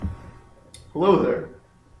Hello there.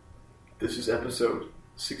 This is episode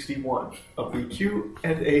 61 of the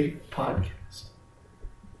Q&A podcast.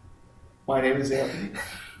 My name is Anthony,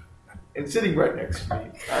 and sitting right next to me,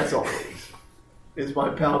 as always, is my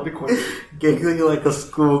pal DeQuincy. Giggling like a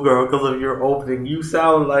schoolgirl because of your opening. You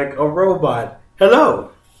sound like a robot.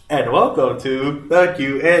 Hello, and welcome to the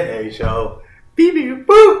Q&A show. Beep beep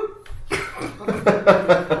boop.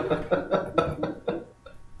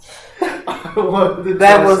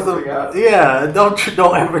 That was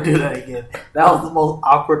don't ever do that again. That was the most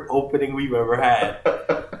awkward opening we've ever had.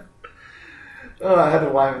 I had to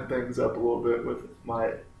liven things up a little bit with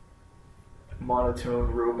my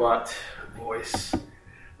monotone robot voice.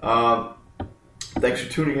 Thanks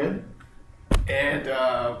for tuning in, and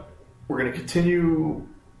we're going to continue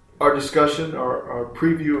our discussion, our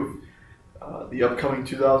preview of the upcoming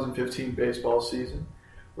 2015 baseball season.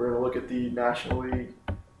 We're going to look at the National League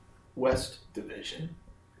West Division,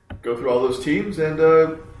 go through all those teams, and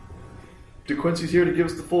DeQuincy's here to give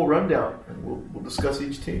us the full rundown, and we'll discuss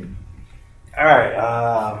each team. All right,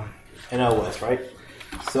 NL West, right?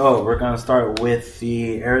 So we're going to start with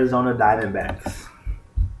the Arizona Diamondbacks.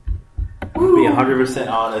 To be 100%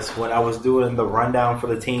 honest, when I was doing the rundown for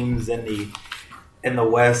the teams in the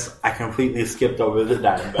West, I completely skipped over the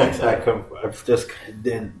Diamondbacks. I just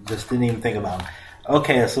didn't even think about them.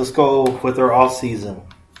 Okay, so let's go with their all-season.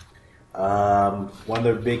 One of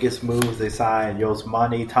their biggest moves, they signed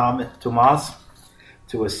Yosmani Tomas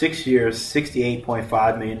to a 6-year,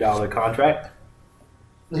 $68.5 million contract.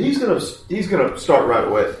 He's gonna start right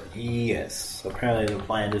away. Yes, apparently the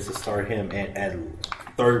plan is to start him at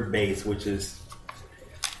third base, which is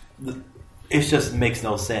it just makes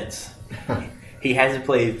no sense. He hasn't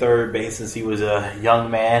played third base since he was a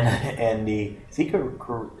young man, and the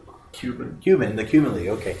Cuban League.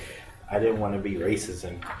 Okay. I didn't want to be racist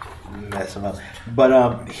and mess him up,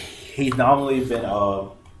 but he's normally been a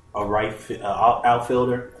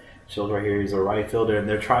outfielder. Shows right here he's a right fielder, and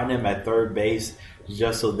they're trying him at third base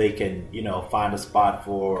just so they can find a spot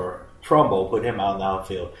for Trumbo, put him out in the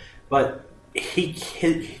outfield. But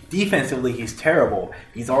defensively he's terrible.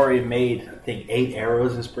 He's already made I think 8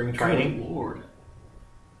 errors in spring training. Good Lord,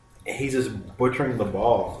 he's just butchering the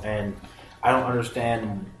ball, and I don't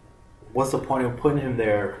understand. What's the point of putting him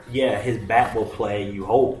there? Yeah, his bat will play, you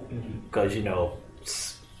hope, because,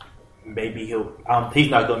 maybe he's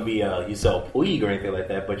not going to be a Yusel Puig or anything like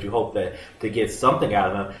that, but you hope that to get something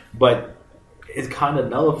out of him. But it's kind of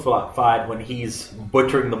nullified when he's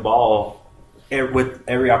butchering the ball with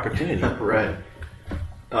every opportunity. Right.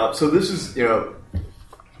 So this is,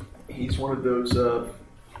 he's one of those,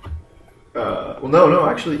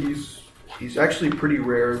 actually, he's actually pretty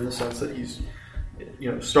rare in the sense that he's,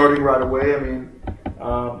 starting right away. I mean,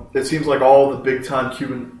 it seems like all the big-time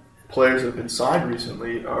Cuban players that have been signed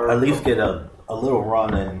recently are at least get a little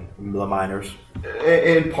run in the minors.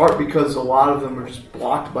 In part because a lot of them are just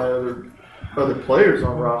blocked by other players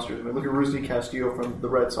on rosters. I mean, look at Rusney Castillo from the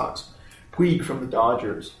Red Sox, Puig from the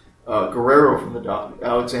Dodgers, Guerrero from the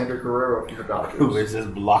Alexander Guerrero from the Dodgers. Who is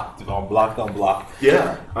just blocked on block?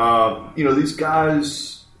 Yeah, these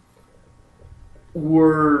guys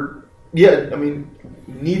were. Yeah, I mean,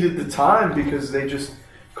 needed the time because they just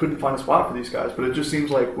couldn't find a spot for these guys. But it just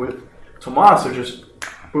seems like with Tomas, they're just,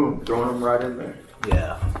 boom, throwing them right in there.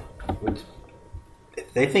 Yeah. Which,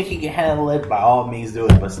 if they think he can handle it, by all means do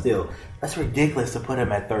it. But still, that's ridiculous to put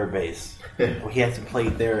him at third base. He hasn't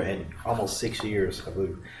played there in almost 6 years, I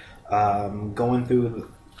believe. Going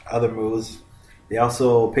through other moves, they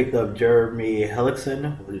also picked up Jeremy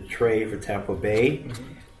Hellickson with a trade for Tampa Bay.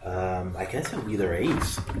 Mm-hmm. I guess it'll be their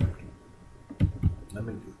ace. Let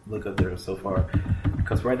me look up there so far.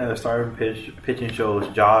 Because right now the starting pitching shows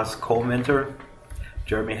Josh Colemanter,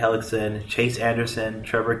 Jeremy Hellickson, Chase Anderson,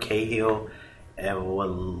 Trevor Cahill, and what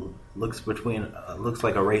looks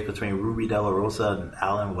like a race between Ruby De La Rosa and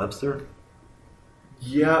Alan Webster.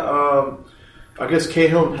 Yeah, I guess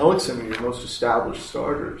Cahill and Hellickson are your most established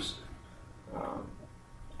starters.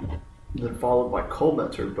 Then followed by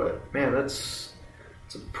Colemanter, but man, it's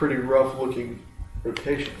a pretty rough looking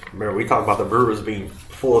rotation. Remember, we talked about the Brewers being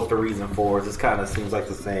full of 3s and 4s. This kind of seems like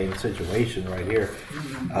the same situation right here.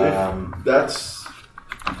 That's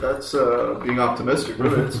being optimistic.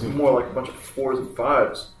 Really, it's more like a bunch of 4s and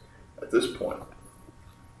 5s at this point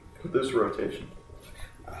with this rotation.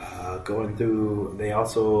 Going through, they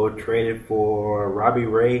also traded for Robbie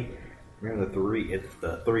Ray. Remember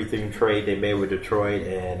the 3-team trade they made with Detroit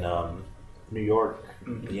and New York,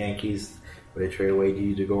 the Yankees. Where they trade away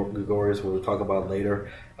Didi Gregorius, we'll talk about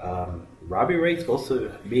later. Robbie Ray's supposed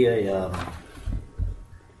to be a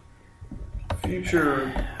future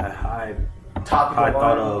high top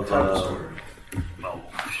thought of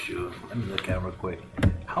Shoot, let me look at him real quick.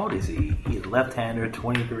 How old is he? He's left-hander,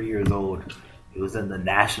 23 years old. He was in the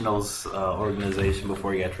Nationals organization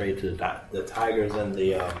before he got traded to the Tigers and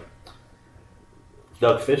the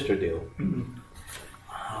Doug Fister deal. Mm-hmm.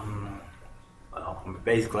 Well, I'm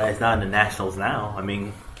basically glad he's not in the Nationals now. I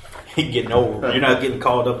mean, you're not getting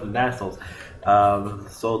called up to the Nationals.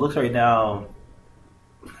 So it looks right now,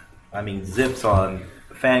 I mean, Zips on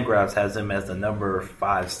Fangraphs has him as the number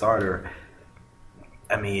 5 starter.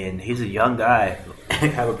 I mean, he's a young guy.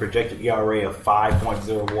 Have a projected ERA of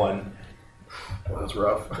 5.01. That's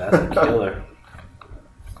rough. That's a killer.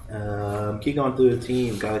 Keep going through the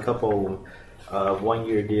team. Got a couple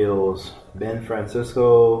one-year deals. Ben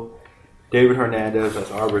Francisco, David Hernandez,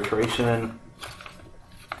 that's arbitration.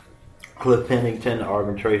 Cliff Pennington,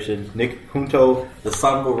 arbitration. Nick Punto, the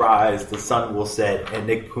sun will rise, the sun will set, and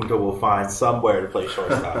Nick Punto will find somewhere to play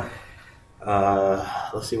shortstop.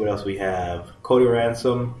 Let's see what else we have. Cody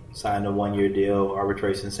Ransom signed a one-year deal,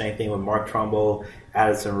 arbitration. Same thing with Mark Trumbo,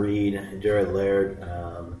 Addison Reed, Jared Laird,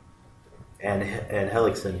 and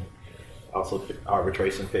Hellickson, also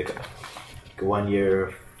arbitration pick. 1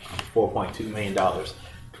 year, $4.2 million.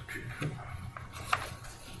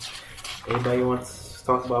 Anybody wants to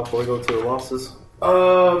talk about before we go to the losses?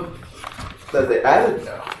 That they added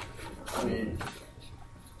now. I mean,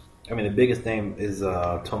 the biggest name is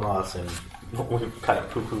Tomas, and we kind of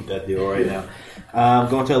poo-pooed that deal right now.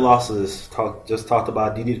 Going to the losses, just talked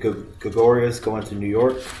about Didi Gregorius going to New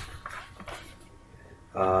York.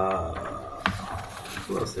 Who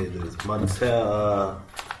else is this?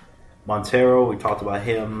 Montero, we talked about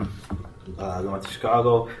him going to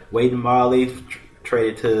Chicago. Wade Miley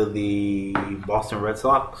traded to the Boston Red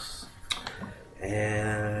Sox.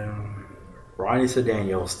 And Ronnie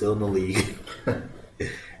Cedeno still in the league.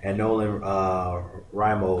 And Nolan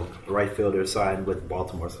Rimo, right fielder, signed with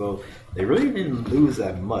Baltimore. So they really didn't lose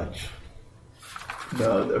that much.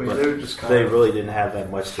 No, I mean, they were just kind They really didn't have that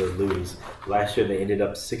much to lose. Last year they ended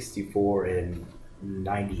up 64 and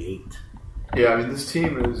 98. Yeah, I mean, this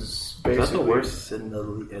team is basically... Was that the worst in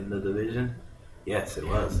the division? Yes, it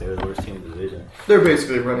was. They were the worst team in the division. They're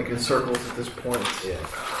basically running in circles at this point. Yeah.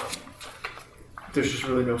 There's just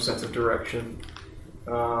really no sense of direction.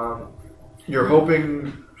 You're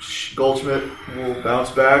hoping Goldschmidt will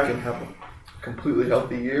bounce back and have a completely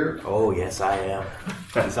healthy year. Oh, yes, I am.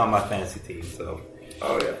 He's on my fantasy team, so...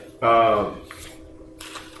 Oh, yeah.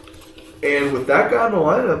 And with that guy in the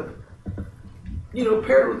lineup,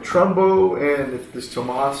 paired with Trumbo, and if this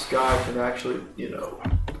Tomas guy can actually,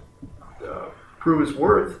 prove his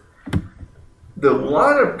worth, the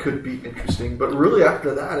lineup could be interesting. But really,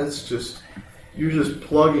 after that, it's just you're just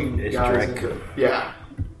plugging guys into. Yeah.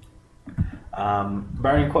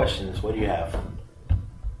 Burning questions. What do you have?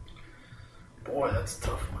 Boy, that's a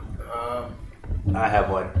tough one. I have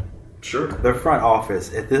one. Sure. Their front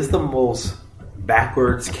office. Is this the most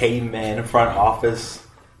backwards caveman front office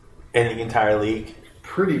in the entire league?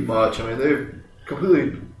 Pretty much. I mean, they're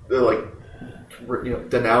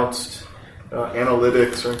denounced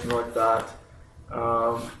analytics or anything like that.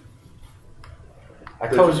 I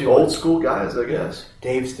told you old school guys, I guess.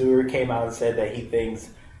 Dave Stewart came out and said that he thinks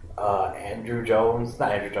Andrew Jones,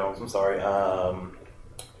 I'm sorry,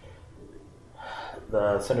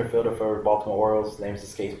 the center fielder for Baltimore Orioles, names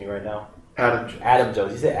escapes me right now. Adam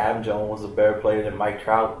Jones. He said Adam Jones was a better player than Mike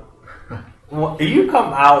Trout. If you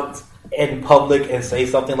come out in public and say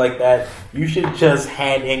something like that, you should just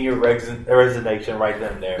hand in your resignation right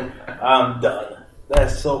then and there. I'm done.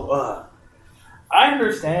 That's so... I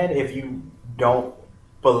understand if you don't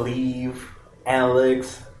believe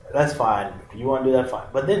analytics, that's fine. If you want to do that, fine.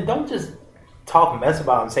 But then don't just talk mess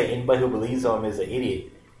about them and say anybody who believes them is an idiot.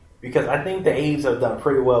 Because I think the A's have done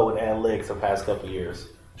pretty well with analytics the past couple of years.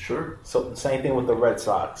 Sure. So same thing with the Red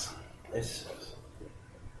Sox. It's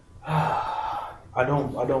I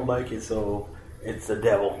don't like it, so it's the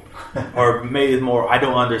devil. Or maybe it's more, I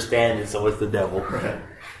don't understand it, so it's the devil. Right.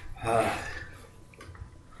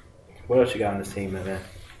 What else you got on this team, man?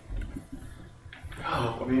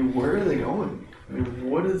 Oh, I mean, where are they going? I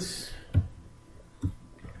mean, what is...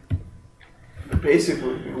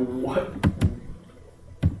 Basically,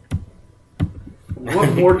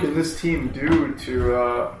 what more can this team do to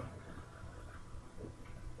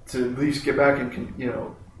at least get back in,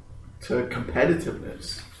 to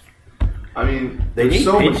competitiveness? I mean, they need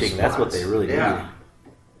so pitching. That's what they really need. I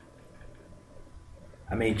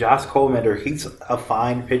mean, Josh Coleman, he's a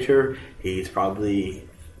fine pitcher. He's probably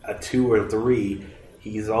a 2 or 3.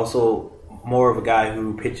 He's also more of a guy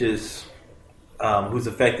who pitches, who's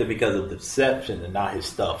effective because of deception and not his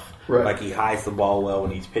stuff. Right. Like he hides the ball well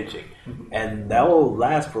when he's pitching, and that will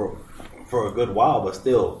last for a good while, but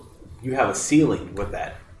still, you have a ceiling with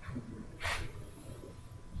that.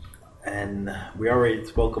 And we already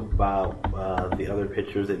spoke about the other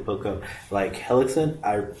pitchers they took up. Like Hellickson,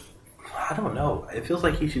 I don't know. It feels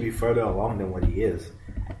like he should be further along than what he is.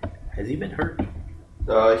 Has he been hurt?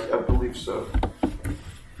 I believe so.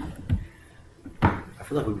 I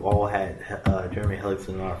feel like we've all had Jeremy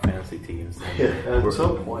Hellickson on our fantasy teams. Yeah, at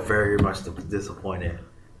some point. Very much disappointed.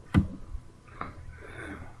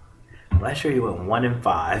 Last year he went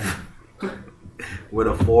 1-5 with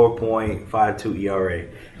a 4.52 ERA.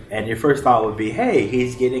 And your first thought would be, hey,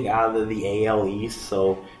 he's getting out of the AL East,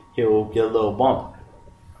 so he'll get a little bump.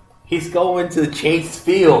 He's going to Chase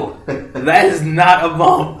Field. That is not a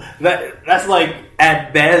bump. That's like,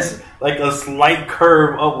 at best, like a slight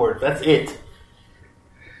curve upward. That's it.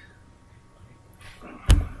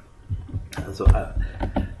 So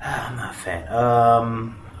I'm not a fan.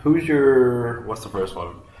 What's the first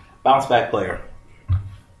one? Bounce back player.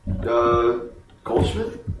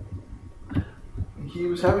 Goldschmidt? He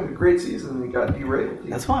was having a great season and he got derailed.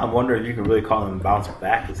 That's why I'm wondering if you can really call him bounce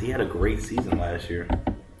back, because he had a great season last year,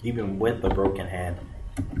 even with the broken hand.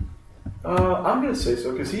 I'm going to say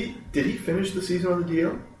so, because did he finish the season on the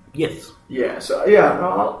DL? Yes. Yeah, so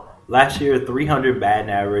yeah. Last year, 300 batting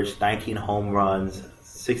average, 19 home runs,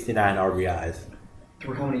 69 RBIs.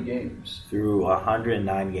 Through how many games? Through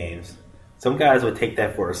 109 games. Some guys would take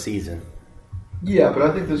that for a season. Yeah, but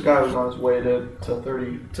I think this guy was on his way to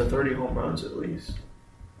 30 home runs at least.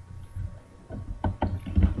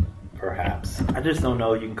 Perhaps. I just don't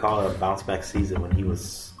know if you can call it a bounce back season when he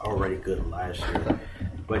was already good last year.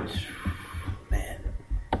 But, man,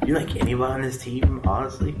 you like anybody on this team,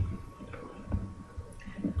 honestly?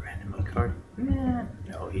 Brandon McCartney? Nah.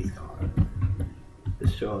 No, he's gone.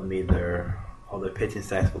 Just showing me all the pitching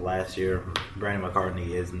stats for last year. Brandon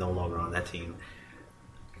McCartney is no longer on that team.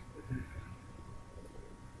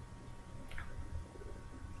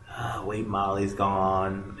 Wade Miley's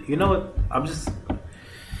gone. You know what? I'm just...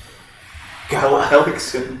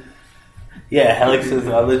 Hellickson. Yeah, Hellickson's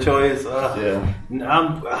the other choice. Yeah.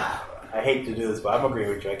 I hate to do this, but I'm agreeing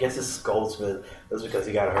with you. I guess it's Goldsmith. That's because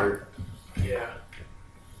he got hurt. Yeah.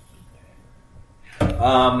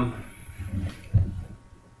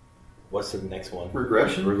 What's the next one?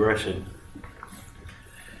 Regression.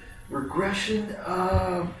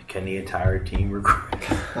 Can the entire team regress?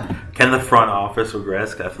 Can the front office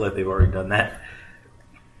regress? I feel like they've already done that.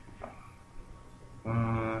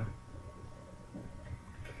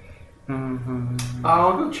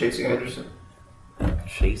 I'll go Chase Anderson.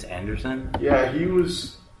 Chase Anderson? Yeah, he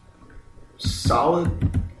was solid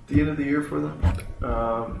at the end of the year for them.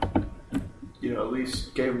 At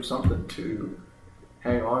least gave him something to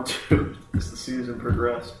hang on to as the season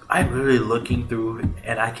progressed. I'm really looking through,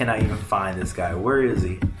 and I cannot even find this guy. Where is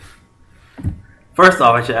he? First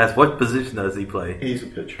off, I should ask, what position does he play? He's a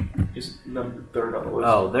pitcher. He's number 3rd on the list.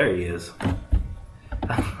 Oh, there he is.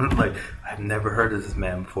 Like, I've never heard of this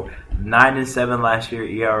man before. 9-7 last year,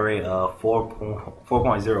 ERA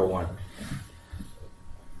 4.01.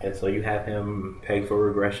 And so you have him pegged for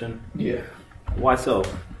regression? Yeah. Why so?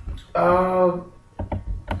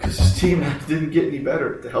 Because his team didn't get any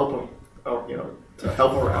better to help him. To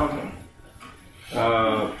help around him.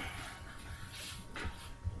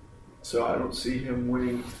 So I don't see him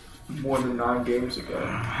winning more than 9 games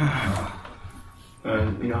again.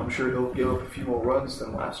 And, I'm sure he'll give up a few more runs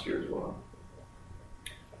than last year as well.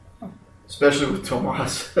 Especially with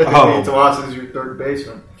Tomas. Oh. Tomas is your third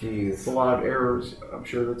baseman. Jeez. A lot of errors. I'm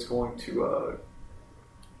sure that's going to a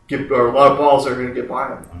lot of balls are going to get by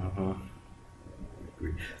him. Mm-hmm.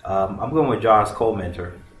 I'm going with Josh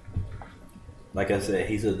Colementor. Like I said,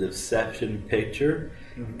 he's a deception pitcher,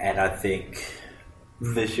 and I think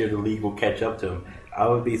this year the league will catch up to him. I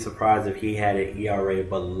would be surprised if he had an ERA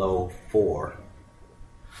below 4.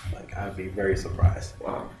 Like, I'd be very surprised.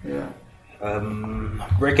 Wow, yeah.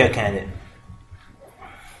 Breakout candidate.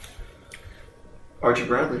 Archie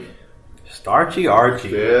Bradley. Starchy Archie.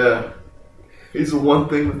 Yeah. He's the one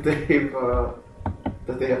thing that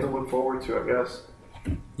they have to look forward to, I guess.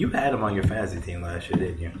 You had him on your fantasy team last year,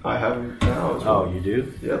 didn't you? I have him now as well. Oh, you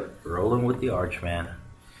do? Yep. Rolling with the Archman.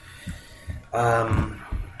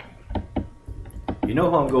 You know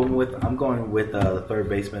who I'm going with? I'm going with the third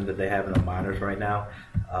baseman that they have in the minors right now.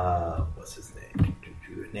 What's his name?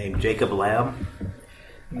 Named Jacob Lamb.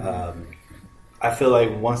 I feel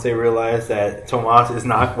like once they realize that Tomas is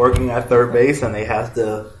not working at third base and they have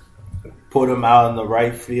to put him out in the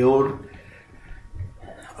right field,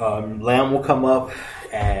 Lamb will come up,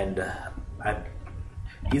 and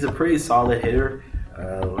he's a pretty solid hitter.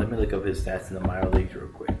 Let me look up his stats in the minor leagues real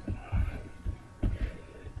quick.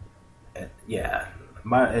 And Yeah.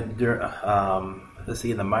 Let's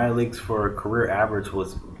see. The minor leagues for career average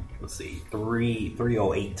was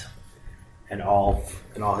 308, and all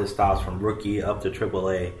his stops from rookie up to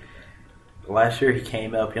AAA. Last year he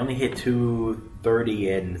came up. He only hit 230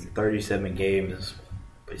 in 37 games,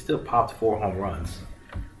 but he still popped 4 home runs.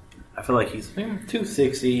 I feel like he's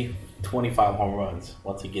 260, 25 home runs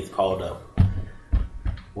once he gets called up.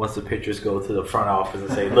 Once the pitchers go to the front office and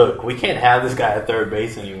say, "Look, we can't have this guy at third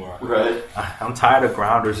base anymore. Right. I'm tired of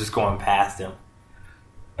grounders just going past him."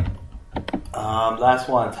 Last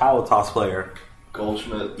one, towel toss player.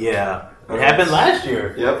 Goldschmidt. Yeah. It happened last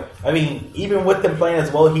year. Yep. I mean, even with them playing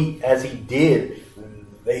as well as he did,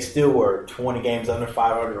 they still were 20 games under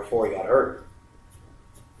 500 before he got hurt.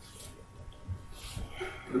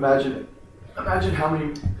 Imagine how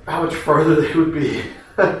much further they would be.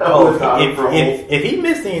 If he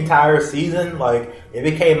missed the entire season, like if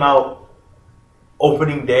it came out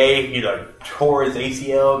opening day, tore his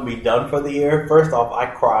ACL and be done for the year. First off, I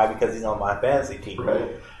cry because he's on my fantasy team.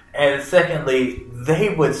 Right. And secondly, they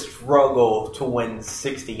would struggle to win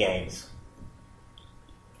 60 games.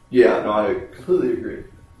 Yeah, no, I completely agree.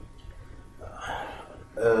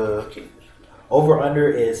 Over-under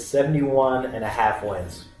is 71.5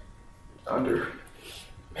 wins. Under.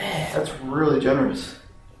 Man. That's really generous.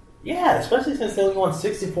 Yeah, especially since they only won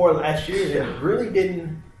 64 last year. It really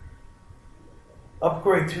didn't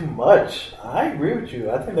upgrade too much. I agree with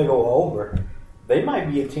you. I think they go over. They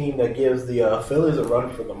might be a team that gives the Phillies a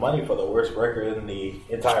run for the money for the worst record in the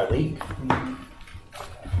entire league.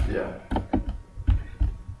 Yeah.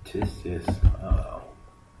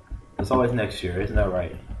 It's always next year, isn't that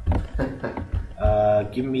right?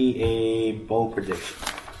 Give me a bold prediction.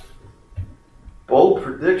 Bold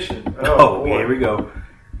prediction? Oh here we go.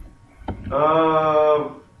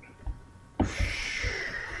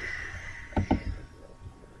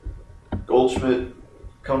 Goldschmidt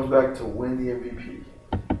comes back to win the MVP.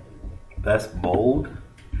 That's bold?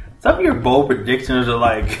 Some of your bold predictions are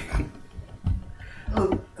like...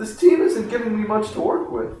 This team isn't giving me much to work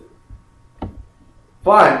with.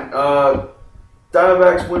 Fine.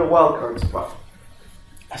 Diamondbacks win a wild card spot.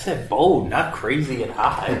 I said bold, not crazy and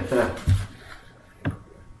high.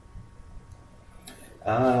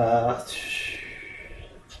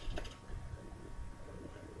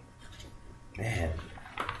 Man,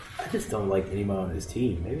 I just don't like anyone on this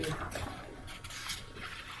team. Maybe.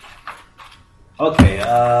 Okay,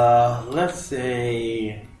 let's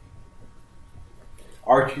say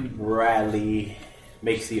Archie Bradley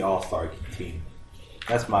makes the All-Star team.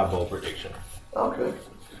 That's my bold prediction. Okay.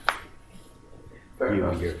 Fair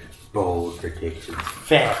enough. Your bold predictions.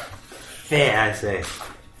 Fair, I say.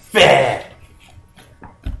 Fair.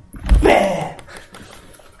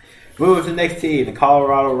 Moving to the next team, the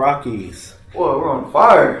Colorado Rockies. Whoa, we're on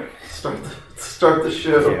fire. Start the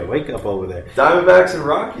show. Yeah, wake up over there. Diamondbacks and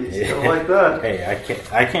Rockies. Yeah. Don't like that. Hey,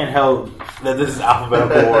 I can't help that this is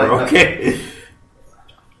alphabetical order, okay?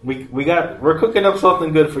 We're cooking up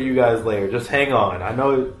something good for you guys later. Just hang on. I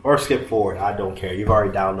know, or skip forward. I don't care. You've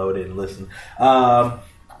already downloaded and listened.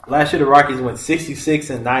 Last year the Rockies went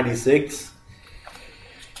 66-96.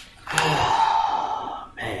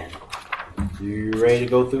 Man, you ready to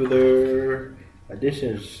go through their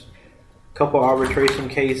additions? Couple arbitration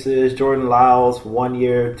cases. Jordan Lyles, 1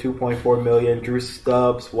 year, $2.4 million. Drew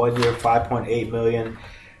Stubbs, 1 year, $5.8 million.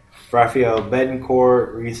 Rafael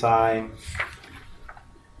Betancourt re-signed.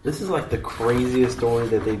 This is like the craziest story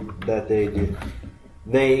that they did.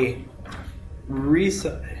 They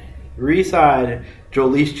re-signed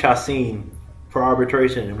Jhoulys Chacin for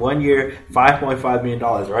arbitration in 1 year, $5.5 million,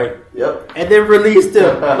 right? Yep. And then released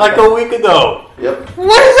him like a week ago. Yep.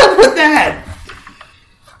 What is up with that?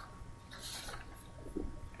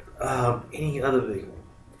 Any other big one?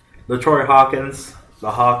 LaTroy Hawkins, the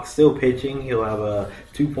Hawks still pitching. He'll have a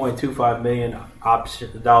 $2.25 million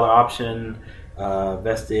option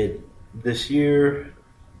vested this year.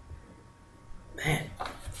 Man.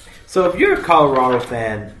 So if you're a Colorado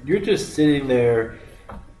fan, you're just sitting there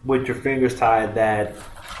with your fingers tied that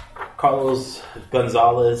Carlos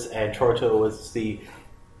Gonzalez and Torto was the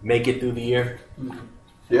make it through the year.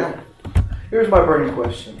 Yeah. Here's my burning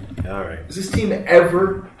question. All right. Is this team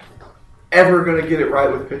ever going to get it right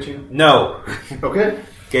with pitching? No. Okay.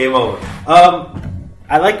 Game over.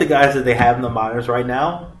 I like the guys that they have in the minors right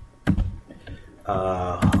now.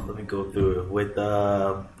 Let me go through it. With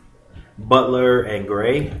Butler and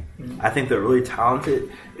Gray, I think they're really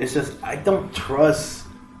talented. It's just I don't trust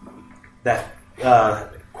that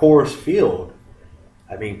Coors Field.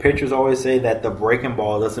 I mean, pitchers always say that the breaking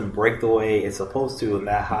ball doesn't break the way it's supposed to in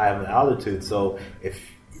that high of an altitude. So if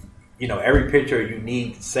every pitcher you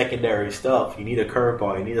need secondary stuff. You need a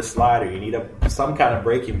curveball, you need a slider, you need some kind of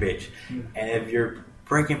breaking pitch. And if your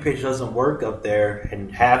breaking pitch doesn't work up there,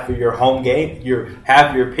 and half of your half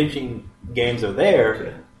of your pitching games are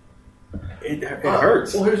there, it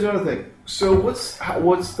hurts. Well, here's another thing. So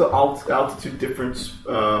what's the altitude difference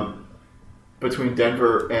between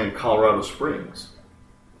Denver and Colorado Springs?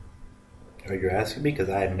 Are you asking me? Because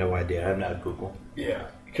I have no idea. I'm not Google. Yeah,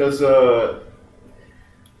 because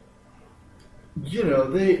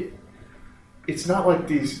it's not like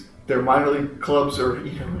their minor league clubs are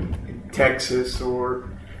in Texas or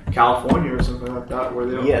California or something like that, where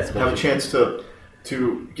they don't have a chance to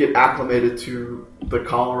get acclimated to the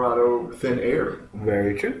Colorado thin air.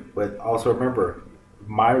 Very true. But also remember,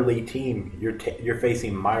 minor league team, you're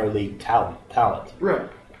facing minor league talent. Right.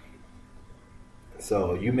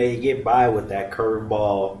 So you may get by with that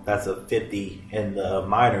curveball that's a 50 in the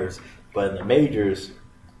minors, but in the majors,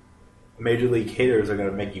 major league hitters are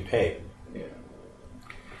going to make you pay. Yeah.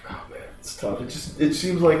 Oh man, it's tough. It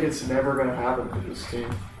seems like it's never going to happen for this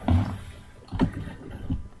team.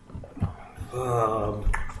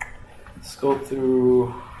 Let's go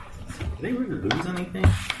through. Did they really lose anything?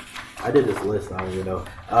 I did this list. I don't even know.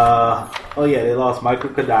 They lost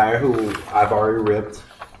Michael Kadire, who I've already ripped.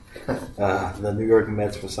 The New York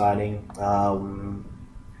Mets for signing.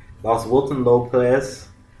 Lost Wilton Lopez.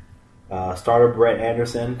 Starter Brett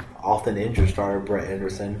Anderson, often injured starter Brett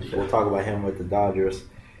Anderson. We'll talk about him with the Dodgers.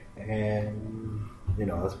 And,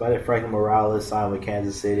 that's about it. Franklin Morales signed with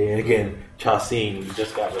Kansas City. And again, Chacin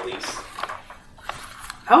just got released.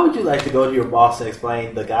 How would you like to go to your boss and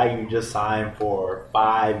explain the guy you just signed for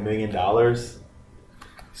 $5 million is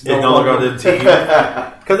no longer on the team?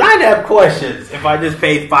 Because I'd have questions if I just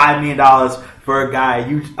paid $5 million for a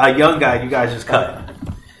young guy you guys just cut.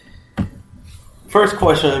 First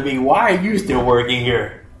question would be, why are you still working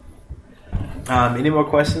here? Any more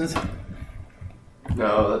questions?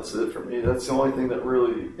 No, that's it for me. That's the only thing that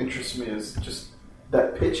really interests me is just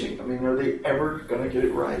that pitching. I mean, are they ever going to get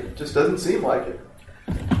it right? It just doesn't seem like it.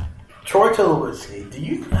 Troy Tulowitzki, do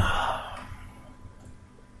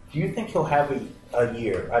you think he'll have a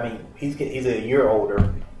year? I mean, he's a year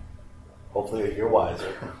older, hopefully a year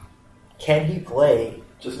wiser. Can he play?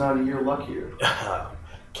 Just not a year luckier.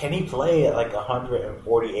 Can he play at like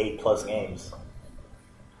 148 plus games?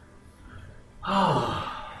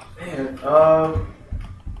 Oh, man. I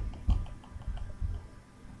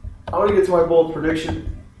want to get to my bold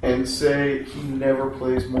prediction and say he never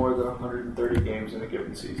plays more than 130 games in a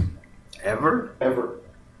given season. Ever? Ever.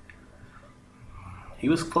 He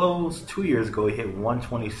was close 2 years ago. He hit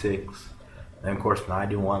 126. And, of course,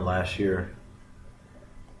 91 last year.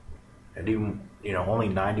 And even, only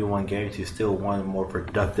 91 games. He's still one of the more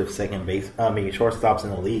productive shortstops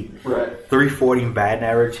in the league. Right. 340 batting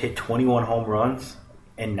average, hit 21 home runs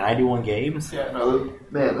in 91 games. Yeah, no,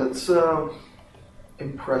 man, that's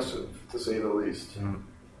impressive, to say the least. Mm.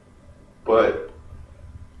 But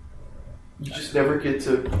you just never get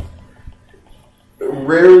to...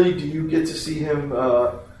 Rarely do you get to see him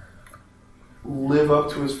live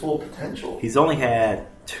up to his full potential. He's only had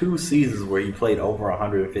 2 seasons where he played over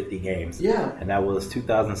 150 games. Yeah. And that was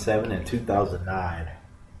 2007 and 2009.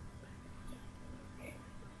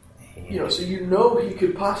 So he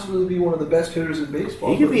could possibly be one of the best hitters in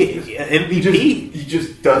baseball. He could be MVP. He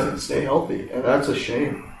just doesn't stay healthy, and that's a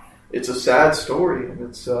shame. It's a sad story, and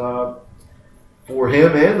it's for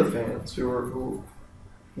him and the fans who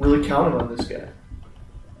really counted on this guy.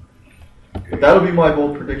 But that'll be my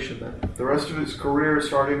bold prediction then. The rest of his career,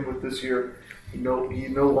 starting with this year, he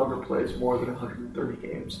no longer plays more than 130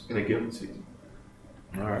 games in a given season.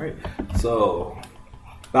 All right. So,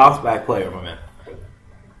 bounce back player, my man.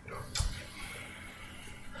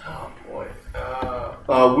 Oh, boy.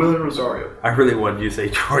 Willen Rosario. I really wanted you to say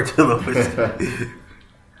George Lewis.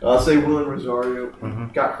 I'll say Willen Rosario.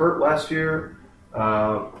 Mm-hmm. Got hurt last year.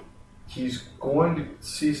 He's going to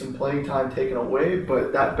see some playing time taken away,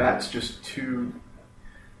 but that bat's just too...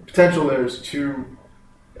 The potential there is too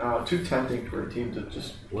tempting for a team to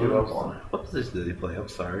just give up on. What position did he play? I'm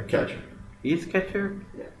sorry. Catcher. He's catcher?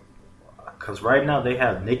 Yeah. Because right now they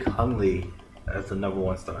have Nick Hundley as the number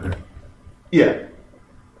 1 starter. Yeah.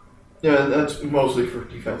 Yeah, that's mostly for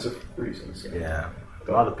defensive reasons. Yeah.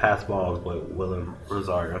 A lot of pass balls with Willen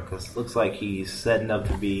Rosario, because it looks like he's setting up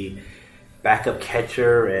to be backup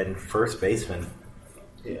catcher and first baseman.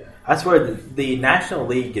 Yeah. That's where the National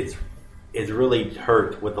League is really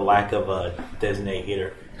hurt with the lack of a designated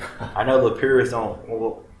hitter. I know the purists don't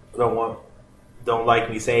like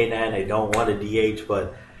me saying that, and they don't want a DH,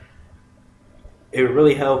 but it would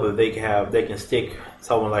really help if they can stick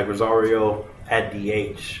someone like Rosario at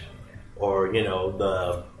DH or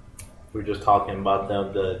we're just talking about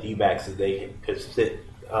them, the D-backs that they could sit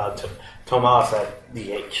Tomas at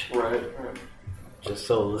DH. Right. Just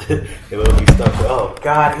so it will be stuck with, oh,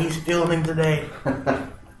 God, he's fielding today.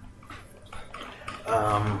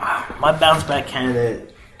 My bounce back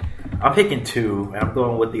candidate, I'm picking two, and I'm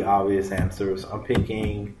going with the obvious answers. I'm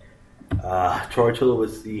picking Troy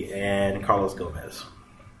Tulowitzki and Carlos Gomez.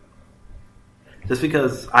 Just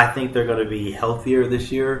because I think they're going to be healthier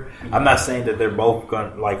this year. I'm not saying that they're both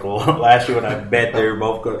going to, like last year when I bet they were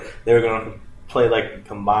going to play like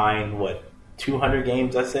combined, 200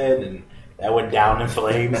 games, I said, and that went down in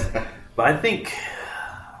flames. But I think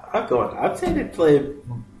I'd say they played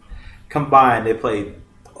combined. They played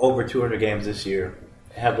over 200 games this year.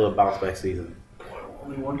 They have a little bounce back season.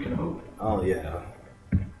 Only one can hope. Oh yeah.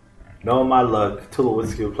 Knowing my luck,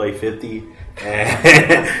 Tulowitzki will play 50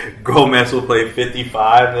 and Gomez will play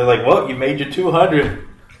 55. And they're like, well, you made your 200.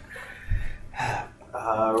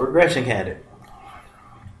 Regression candidate.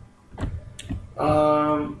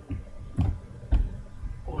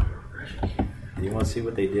 Regression candidate. Do you want to see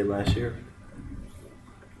what they did last year?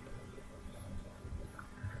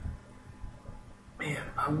 Man,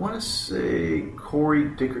 I want to say Corey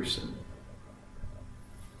Dickerson.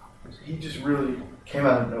 He just really came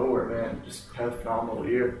out of nowhere, man. Just had a phenomenal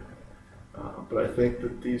year. But I think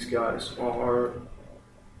that these guys like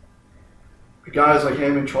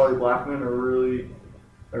him and Charlie Blackmon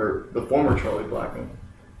or the former Charlie Blackmon,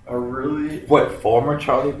 are really... What, former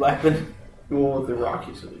Charlie Blackmon? Well, with the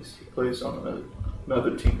Rockies at least. He plays on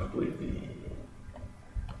another team, I believe.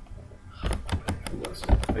 Who was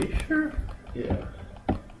it? Are you sure? Yeah.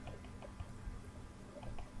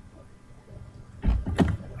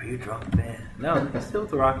 Are you drunk, man? No, he's still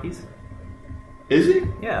with the Rockies. Is he?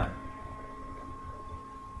 Yeah.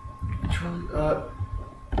 Charlie,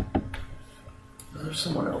 there's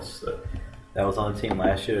someone else that was on the team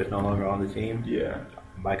last year. That's no longer on the team. Yeah.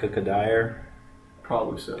 Micah Kadire.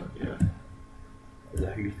 Probably so. Yeah. Is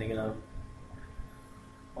that who you're thinking of?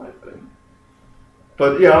 Might have been.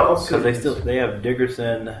 But yeah, I'll say because they have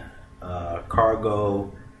Dickerson, Cargo,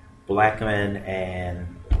 Blackman,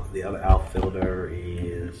 and the other outfielder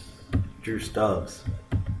is Drew Stubbs.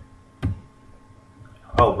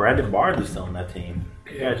 Oh, Brandon Barnes is still on that team.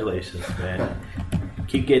 Congratulations, man.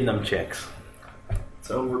 Keep getting them checks. It's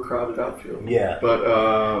an overcrowded outfield. Yeah, but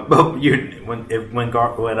when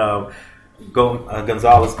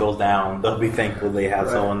Gonzalez goes down, they'll be thankful they have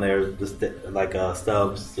someone there like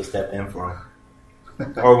Stubbs to step in for him.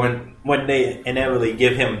 Or when they inevitably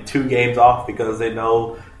give him 2 games off because they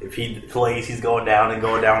know if he plays, he's going down and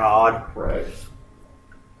going down odd. Right.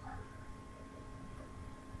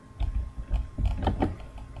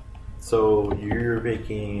 So you're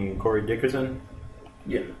picking Corey Dickerson?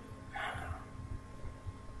 Yeah.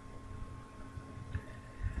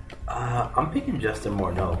 I'm picking Justin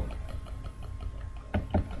Morneau.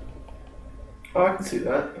 Oh, I can see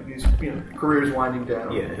that. He's career's winding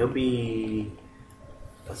down. Yeah, he'll be.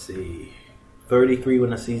 Let's see, 33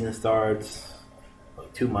 when the season starts.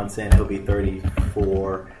 Like 2 months in, he'll be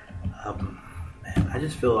 34. Man, I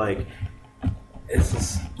just feel like it's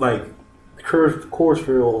just like Coors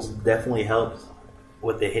Field definitely helps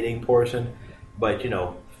with the hitting portion, but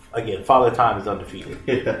again, Father Time is undefeated.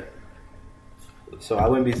 Yeah. So I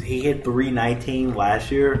wouldn't be. He hit 319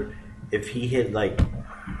 last year. If he hit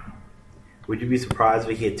would you be surprised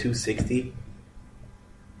if he hit 260?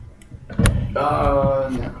 No,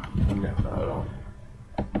 No. not at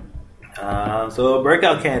all. So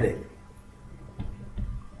breakout candidate.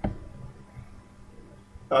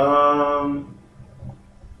 Nolan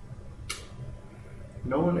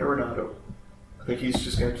Arenado. I think he's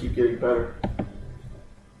just going to keep getting better.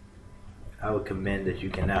 I would commend that you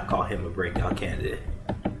cannot call him a breakout candidate.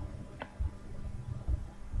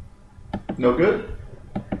 No good?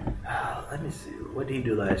 Let me see. What did he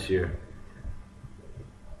do last year?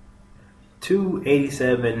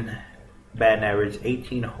 287 batting average,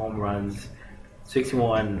 18 home runs,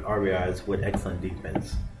 61 RBIs with excellent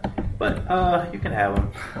defense. But you can have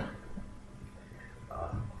him.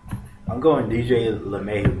 I'm going DJ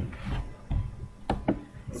LeMahieu. Okay.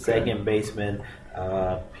 Second baseman.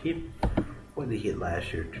 What did he hit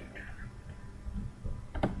last year?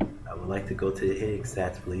 I would like to go to the hitting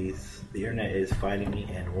stats, please. The internet is fighting me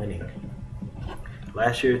and winning.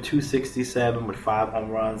 Last year, 267 with 5 home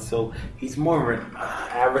runs. So he's more of an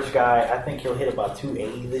average guy. I think he'll hit about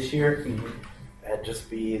 280 this year. That'd just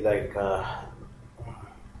be like, I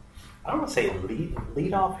don't want to say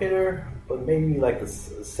leadoff hitter, but maybe like a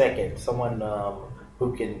second. Someone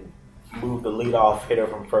who can move the leadoff hitter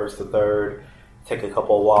from first to third, take a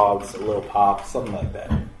couple of walks, a little pop, something like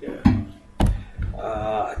that. Yeah.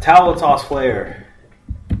 Towel toss player.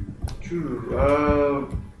 True.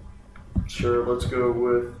 Sure, let's go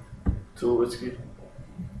with Tulowitzki.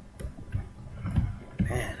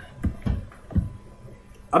 Man.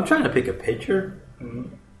 I'm trying to pick a pitcher. Mm-hmm.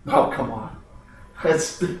 Oh, come on.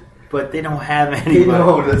 But they don't have anybody. You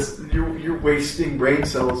know, you're wasting brain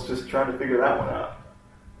cells just trying to figure that one out.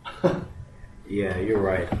 Yeah, you're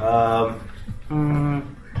right.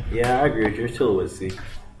 Yeah, I agree with you. Tulowitzki.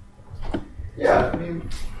 Yeah, I mean,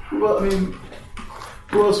 who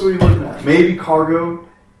else were you looking at? Maybe Cargo,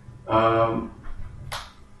 and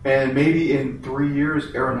maybe in 3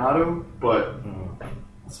 years Arenado, but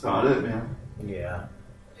that's about it, man. Yeah.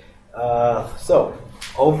 So,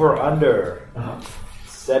 over under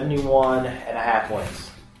 71.5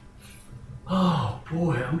 wins. Oh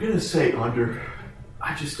boy, I'm gonna say under.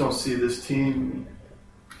 I just don't see this team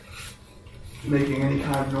making any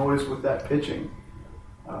kind of noise with that pitching.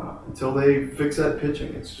 Until they fix that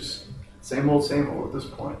pitching, it's just same old at this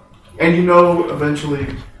point. And eventually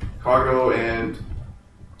Cargo and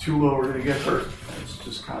Tulo are going to get hurt. It's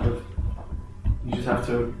just kind of, you just have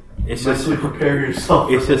to mentally prepare yourself.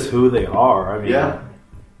 It's just who they are. I mean, yeah.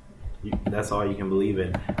 That's all you can believe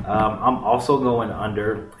in. I'm also going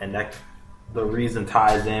under, and that the reason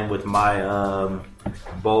ties in with my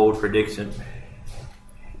bold prediction.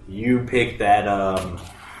 You picked that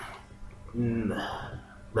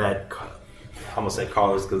I almost said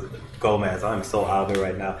Carlos Gomez. I'm so out of it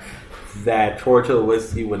right now. That Troy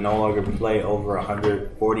Tulowitzki would no longer play over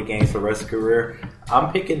 140 games for the rest of his career.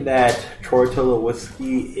 I'm picking that Troy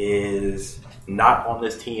Tulowitzki is not on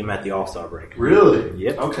this team at the All-Star break. Really?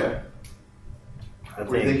 Yep. Okay. Where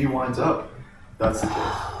do you think he winds up? That's the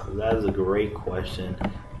case. That is a great question.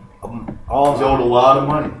 He's owed a lot of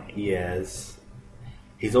money. Yes.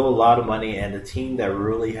 He's owed a lot of money, and a team that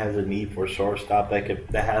really has a need for a shortstop that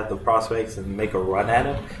has the prospects and make a run at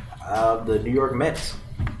him, the New York Mets.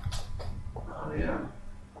 Oh yeah,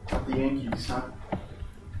 not the Yankees, huh?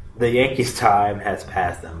 The Yankees' time has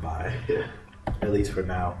passed them by, at least for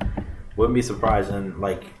now. Wouldn't be surprised in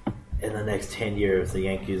the next 10 years the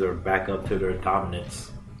Yankees are back up to their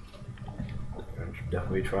dominance.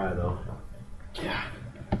 Definitely try though. Yeah.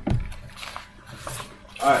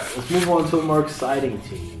 Alright, let's move on to a more exciting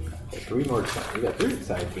team. We got 3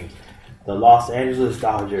 exciting teams. The Los Angeles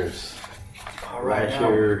Dodgers. All right, last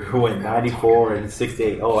year went 94 and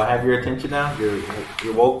 68. Oh, I have your attention now?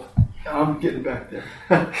 You're woke? I'm getting back there.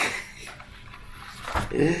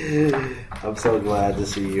 I'm so glad to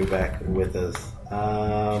see you back with us.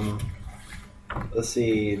 Let's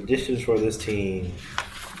see. Additions for this team.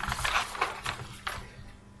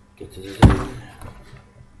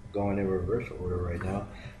 Going in reverse order right now.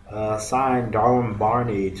 Signed Darwin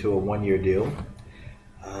Barney to a 1-year deal.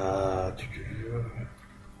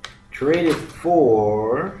 Traded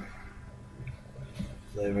for,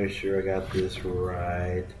 let me make sure I got this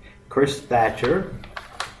right, Chris Thatcher,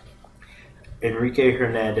 Kike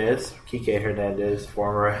Hernandez,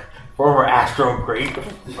 former Astro great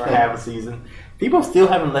for half a season. People still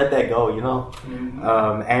haven't let that go,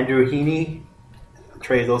 Mm-hmm. Andrew Heaney,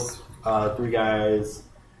 trade those 3 guys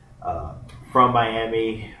from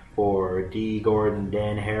Miami for D. Gordon,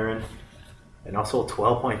 Dan Herron, and also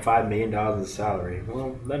 $12.5 million in salary.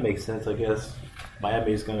 Well, that makes sense, I guess.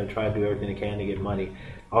 Miami's going to try to do everything they can to get money.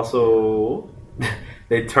 Also,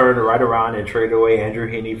 they turned right around and traded away Andrew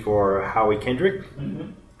Heaney for Howie Kendrick.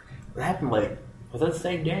 Mm-hmm. What happened, was that the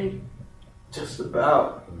same day? Just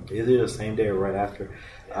about. Is it the same day or right after?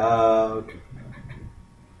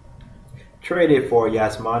 Traded for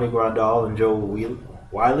Yasmani Grandal and Joe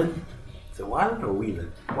Weiland. Is it Weiland or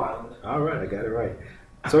Wheelan? Weiland. All right, I got it right.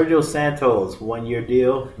 Sergio Santos, 1-year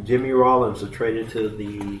deal. Jimmy Rollins was traded to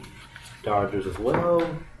the Dodgers as well.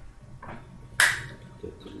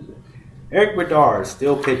 Eric Bedard,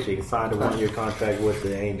 still pitching, signed a 1-year contract with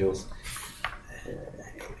the Angels.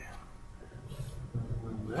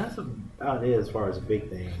 That's about it as far as big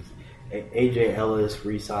things. AJ Ellis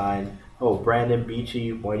re-signed. Oh, Brandon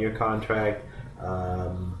Beachy, 1-year contract.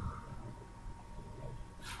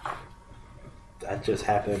 That just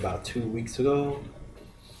happened about 2 weeks ago.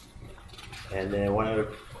 And then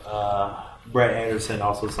Brett Anderson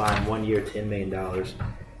also signed 1 year, $10 million.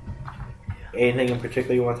 Anything in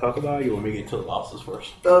particular you want to talk about? Or you want me to get to the losses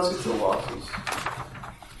first? Let's get to the losses.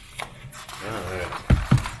 All right.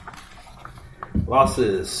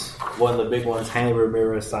 Losses. One of the big ones, Hanley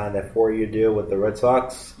Ramirez signed that 4-year deal with the Red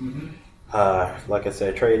Sox. Mm-hmm. Like I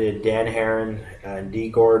said, traded Dan Herron and D.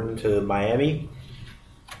 Gordon to Miami.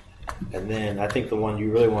 And then I think the one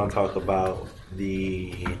you really want to talk about,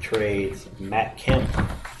 the trades, Matt Kemp.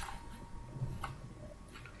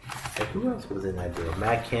 Who else was in that deal?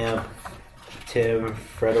 Matt Kemp, Tim,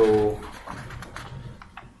 Fredo.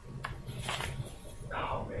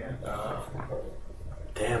 Oh man.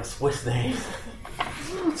 Damn Swiss names.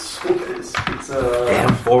 Swiss. It's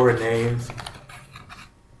Damn forward names.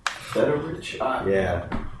 Fedorich. Yeah.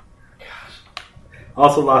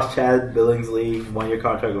 Also lost Chad Billingsley, 1-year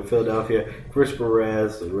contract with Philadelphia. Chris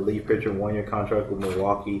Perez, a relief pitcher, 1-year contract with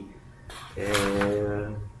Milwaukee.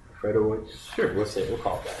 And Fedorich, sure, we'll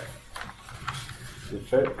call it that.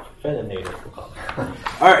 Fedinator, we'll call it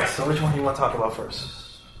that. Alright, so which one do you want to talk about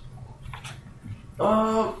first?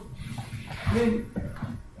 I mean,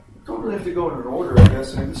 don't really have to go in an order, I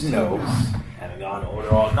guess. I mean, this team haven't gone in order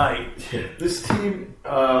all night. This team,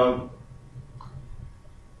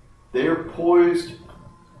 they are poised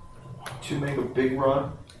to make a big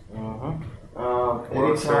run.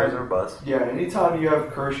 World Series or bust. Yeah, anytime you have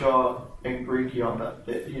Kershaw and Greinke on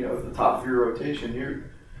the top of your rotation, you're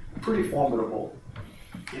pretty formidable.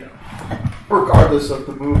 Regardless of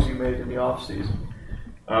the moves you made in the offseason.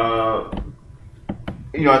 I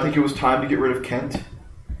think it was time to get rid of Kemp,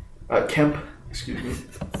 excuse me.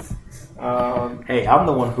 Hey, I'm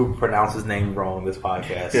the one who pronounced his name wrong in this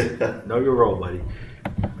podcast. Know your role, buddy.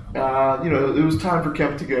 It was time for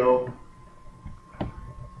Kemp to go.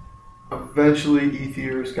 Eventually,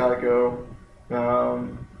 Ethier's got to go.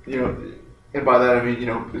 And by that I mean,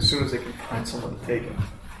 as soon as they can find someone to take him.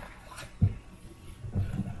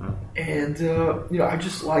 And I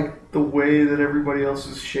just like the way that everybody else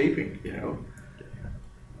is shaping.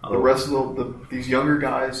 The rest of these younger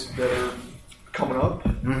guys that are coming up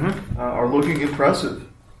are looking impressive.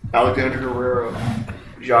 Alexander Guerrero,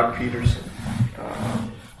 Jacques Peterson.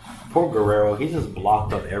 Poor Guerrero, he just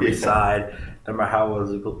blocked up every side, no matter how well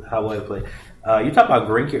he played. You talked about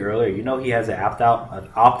Greinke earlier. He has an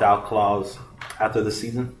opt-out clause after the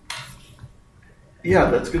season. Yeah,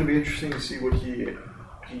 that's going to be interesting to see what he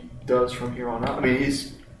does from here on out. I mean,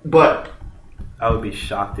 I would be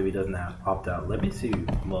shocked if he doesn't have opt-out. Let me see.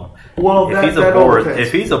 Well, if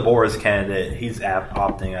he's a Boris candidate, he's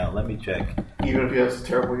opting out. Let me check. Even if he has a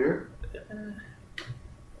terrible year?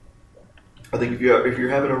 I think if you're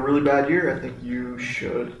having a really bad year, I think you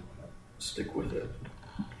should stick with it.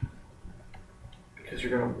 Because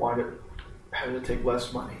you're going to wind up having to take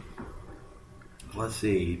less money. Let's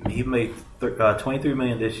see. He made $23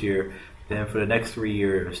 million this year. Then for the next 3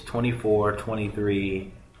 years, 24,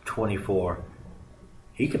 23, 24.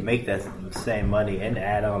 He could make that same money and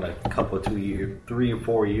add on a couple of 3 or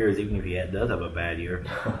 4 years, even if he does have a bad year,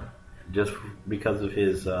 just because of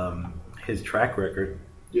his track record.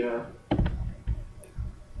 Yeah.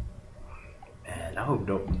 And I hope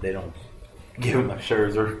they don't give him a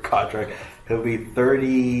Scherzer contract. He'll be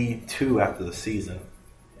 32 after the season.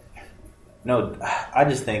 No, I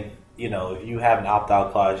just think, if you have an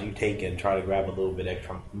opt-out clause, you take it and try to grab a little bit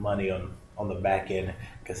extra money on the back end,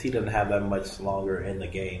 because he doesn't have that much longer in the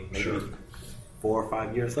game. Maybe 4 or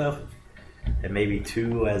 5 years left, and maybe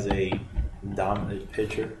 2 as a dominant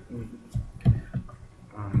pitcher.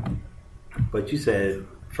 But you said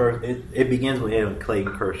first, it begins with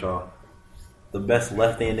Clayton Kershaw, the best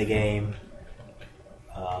lefty in the game.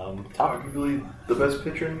 Arguably the best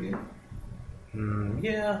pitcher in the game.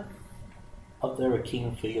 Yeah, up there with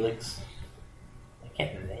King Felix. I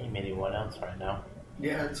can't name anyone else right now.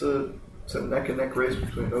 Yeah, it's a neck and neck race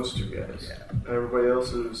between those two guys. Yeah. Everybody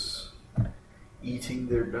else is eating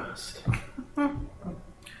their dust.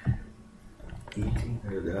 Eating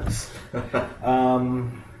their dust.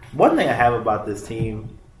 One thing I have about this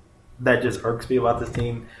team that just irks me about this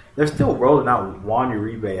team, they're still rolling out Juan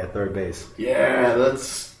Uribe at third base. Yeah,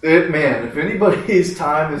 that's it, man. If anybody's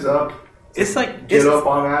time is up, it's like get up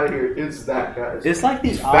on out of here. It's that guy. It's like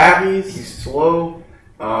these fat. He's slow.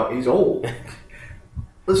 He's old.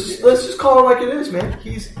 Let's just call it like it is, man.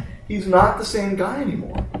 He's not the same guy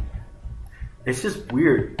anymore. It's just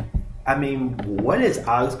weird. I mean, what is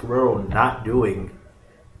Alex Guerrero not doing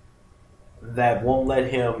that won't let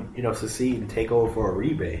him, succeed and take over for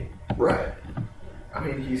Uribe? Right. I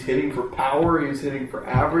mean, he's hitting for power. He's hitting for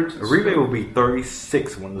average. Uribe will be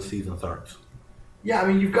 36 when the season starts. Yeah, I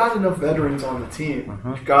mean, you've got enough veterans on the team.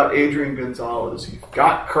 You've got Adrian Gonzalez. You've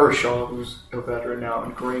got Kershaw, who's a veteran now,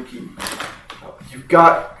 and Greinke. You've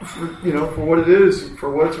got, for what it is, for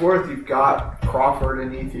what it's worth, you've got Crawford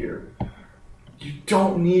and Ethier. You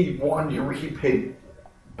don't need Juan Uribe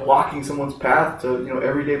blocking someone's path to,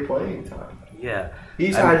 everyday playing time. Yeah.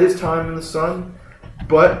 He's had his time in the sun,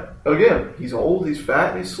 but, again, he's old, he's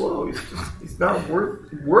fat, and he's slow. He's not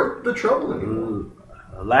worth the trouble anymore.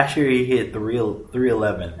 Last year he hit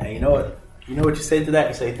 311. And you know what you say to that?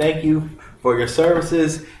 You say thank you for your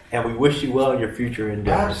services And we wish you well in your future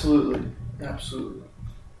endeavors. Absolutely.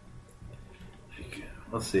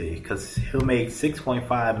 Let's see, because he'll make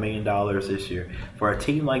 $6.5 million this year. For a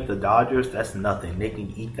team like the Dodgers, that's nothing. They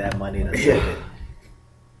can eat that money in a second.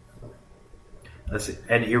 Let's see.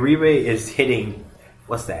 And Uribe is hitting,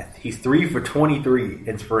 what's that? He's 3 for 23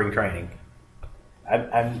 in spring training.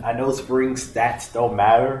 I know spring stats don't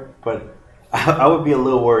matter, but I would be a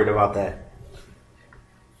little worried about that.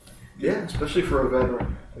 Yeah, especially for a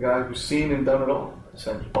veteran. A guy who's seen and done it all,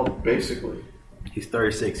 basically. He's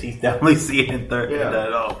 36. He's definitely seen and done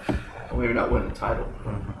it all. Well, maybe not win a title.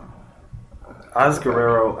 As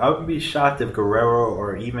Guerrero, I would be shocked if Guerrero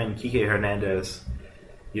or even Kike Hernandez,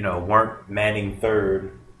 weren't manning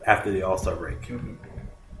third after the All-Star break. Mm-hmm.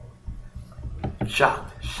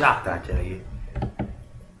 Shocked, I tell you.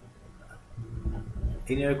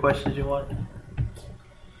 Any other questions you want?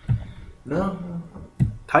 No.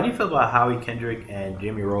 How do you feel about Howie Kendrick and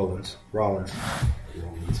Jimmy Rollins?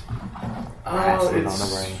 I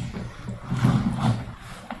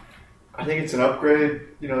think it's an upgrade.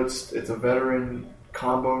 It's a veteran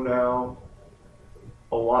combo now.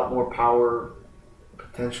 A lot more power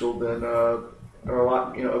potential than, a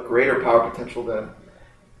greater power potential than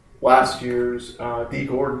last year's D.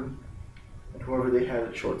 Gordon and whoever they had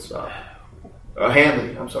at shortstop.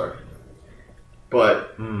 Hanley, I'm sorry.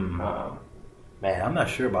 But man, I'm not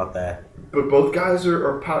sure about that. But both guys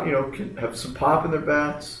are can have some pop in their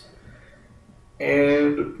bats,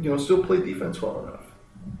 and still play defense well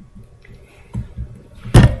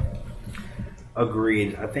enough.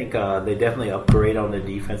 Agreed. I think they definitely upgrade on the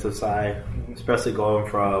defensive side, especially going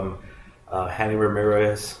from Hanley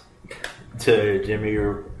Ramirez to Jimmy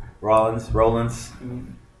Rollins.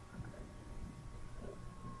 Mm-hmm.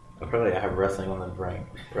 Apparently, I have wrestling on the brain.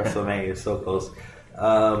 WrestleMania is so close.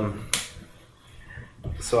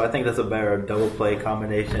 So I think that's a better double play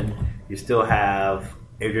combination. You still have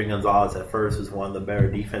Adrian Gonzalez at first, who's one of the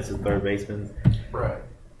better defensive third basemen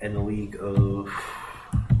in the league.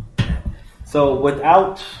 So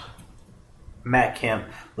without Matt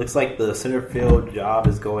Kemp, looks like the center field job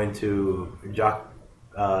is going to Jock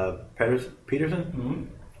Peterson. Mm-hmm.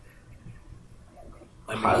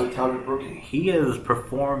 Highly touted rookie. He has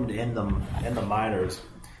performed in the minors,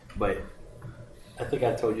 but I think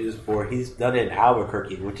I told you this before. He's done it in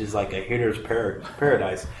Albuquerque, which is like a hitter's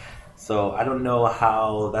paradise. So I don't know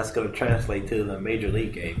how that's going to translate to the major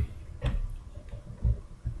league game.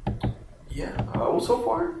 Yeah. Well, so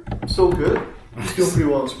far, so good. He's doing pretty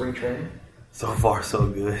well in spring training. So far, so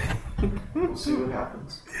good. We'll see what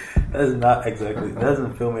happens. That is not exactly. That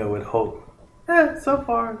doesn't fill me with hope. So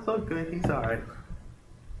far, so good. He's all right.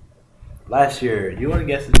 Last year, do you want to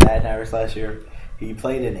guess his batting average last year? He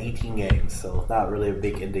played in 18 games, so it's not really a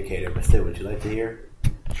big indicator. But still, would you like to hear?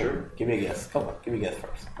 Sure. Give me a guess. Come on, give me a guess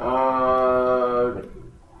first.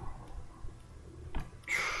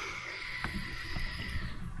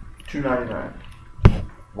 299.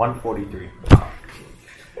 143.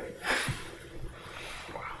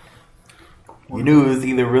 You knew it was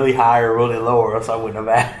either really high or really low, or else I wouldn't have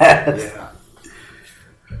asked. Yeah.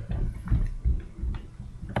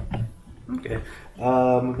 Okay.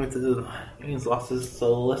 We're going to the innings losses,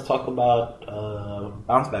 so let's talk about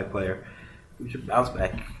bounce back player. Who's your bounce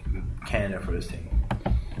back candidate for this team?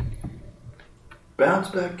 Bounce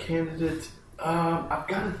back candidate? I've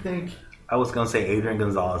got to think. I was going to say Adrian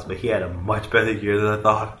Gonzalez, but he had a much better year than I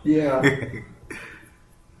thought. Yeah.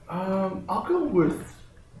 I'll go with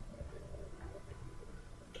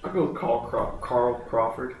Carl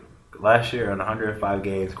Crawford. Last year in 105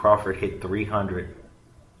 games, Crawford hit 300.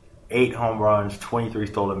 8 home runs, 23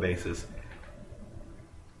 stolen bases.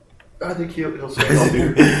 I think he'll say he'll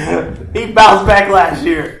do. He bounced back last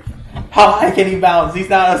year. How high can he bounce? He's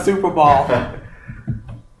not a Super Bowl.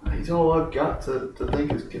 He's all I've got to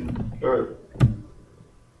think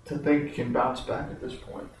can bounce back at this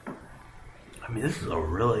point. I mean, this is a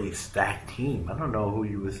really stacked team. I don't know who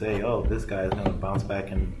you would say, oh, this guy is going to bounce back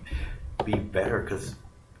and be better. Because,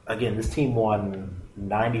 again, this team won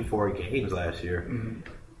 94 games last year. Mm-hmm.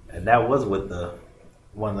 And that was with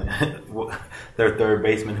their third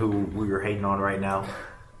baseman who we were hating on right now.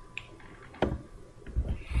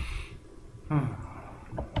 I'm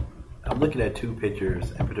looking at 2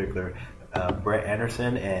 pitchers in particular, Brett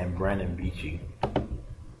Anderson and Brandon Beachy.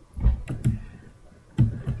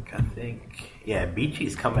 I think,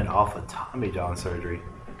 Beachy's coming off of Tommy John surgery.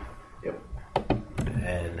 Yep.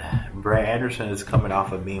 And Brett Anderson is coming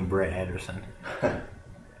off of being Brett Anderson.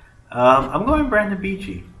 I'm going Brandon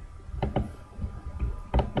Beachy.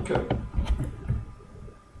 Okay.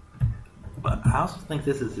 But I also think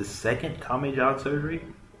this is his second Tommy John surgery.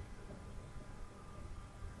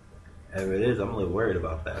 If it is, I'm a little worried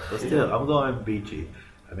about that. But still, I'm going Beachy.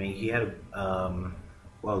 I mean, he had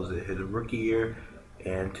what was it? His rookie year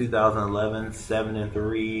in 2011,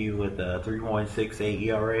 7-3 with a 3.68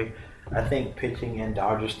 ERA. I think pitching in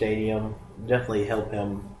Dodger Stadium definitely helped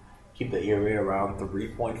him keep the ERA around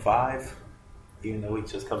 3.5, even though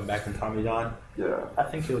he's just coming back from Tommy John. Yeah, I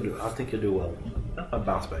think he'll do well. A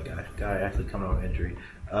bounce back guy actually coming off injury.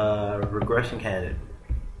 Regression candidate.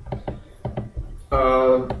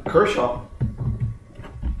 Kershaw.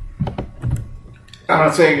 I'm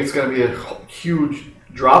not saying it's going to be a huge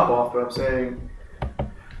drop off, but I'm saying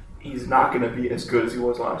he's not going to be as good as he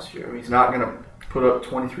was last year. I mean, he's not going to put up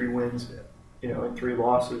 23 wins, and 3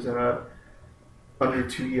 losses and a under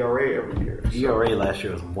 2 ERA every year. So, ERA last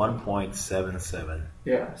year was 1.77.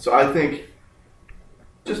 Yeah, so I think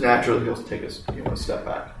just naturally he'll take a step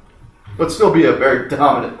back, but still be a very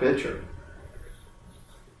dominant pitcher.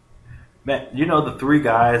 Man, the 3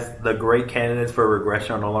 guys, the great candidates for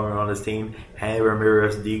regression are no longer on this team: Hanley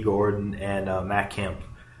Ramirez, D. Gordon, and Matt Kemp.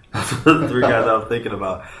 Those are the 3 guys I was thinking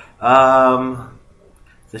about.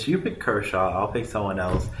 Since you pick Kershaw, I'll pick someone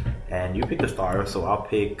else, and you pick the starter, so I'll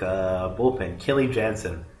pick bullpen. Kenley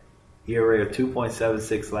Jansen, ERA of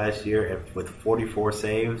 2.76 last year, and with 44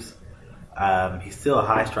 saves. He's still a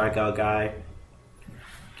high strikeout guy.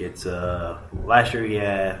 Gets last year he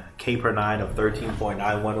had K per 9 of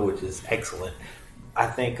 13.91, which is excellent. I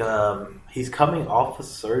think he's coming off of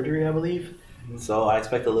surgery, I believe. So I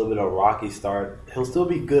expect a little bit of a rocky start. He'll still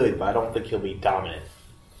be good, but I don't think he'll be dominant.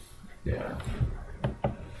 Yeah.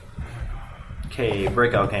 Okay,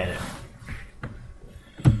 breakout candidate.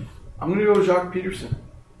 I'm going to go with Jock Peterson.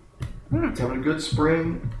 He's having a good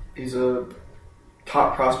spring. He's a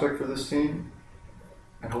top prospect for this team.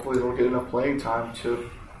 And hopefully he'll get enough playing time to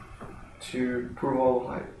prove all the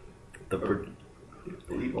hype.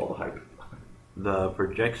 Believe all the hype. The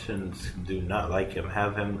projections do not like him.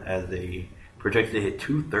 Have him as a projected to hit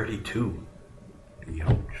 232.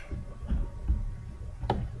 Ouch.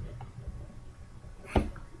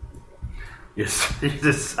 You're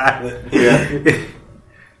just silent. Yeah.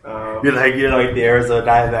 You're like the Arizona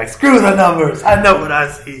Diamondbacks. Screw the numbers. I know what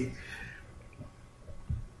I see.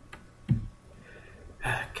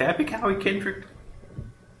 Can I pick Howie Kendrick?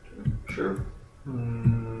 Sure.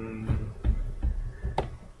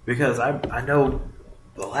 Because I know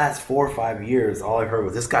the last 4 or 5 years, all I heard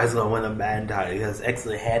was this guy's going to win a Madden title. He has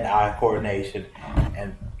excellent hand-eye coordination,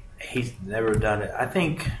 and he's never done it. I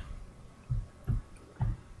think.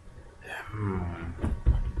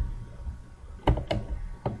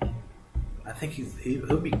 I think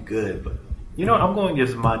he'll be good, but I'm going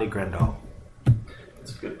against Monty Grandal.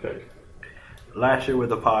 That's a good pick. Last year with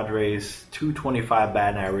the Padres, 225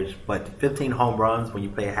 batting average, but 15 home runs when you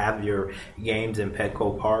play half of your games in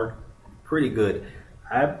Petco Park. Pretty good.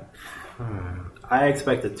 I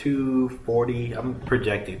expect a 240. I'm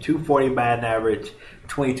projecting 240 batting average,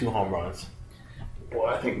 22 home runs. Well,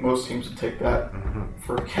 I think most teams would take that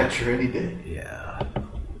for a catcher any day. Yeah.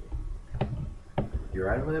 You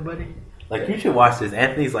right with it, buddy? Like, you should watch this.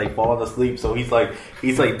 Anthony's like falling asleep, so he's like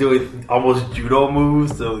doing almost judo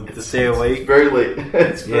moves to stay awake. It's very late.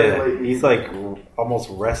 It's very late. He's like almost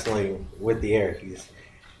wrestling with the air. He's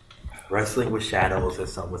wrestling with shadows,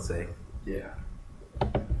 as some would say. Yeah.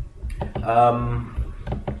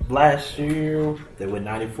 Last year they went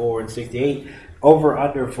 94 and 68. Over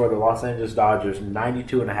under for the Los Angeles Dodgers,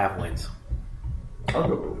 92.5 wins. I'll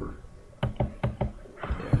go over.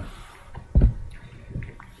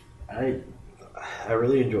 I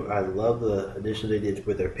really enjoy. I love the addition they did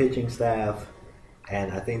with their pitching staff,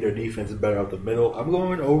 and I think their defense is better up the middle. I'm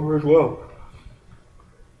going over as well.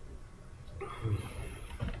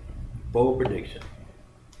 Bold prediction.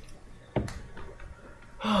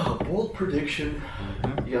 Oh, bold prediction.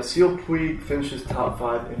 Yasiel Puig finishes top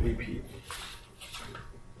 5 MVP.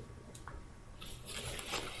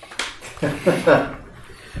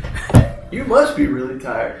 You must be really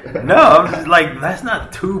tired. No, I'm just like, that's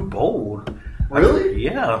not too bold. Really?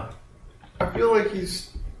 Yeah. I feel like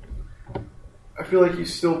he's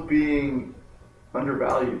still being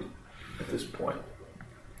undervalued at this point.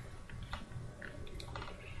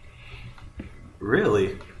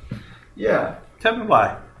 Really? Yeah. Tell me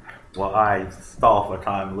why. Well, I stall for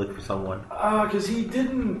time and look for someone. Because he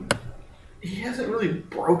hasn't really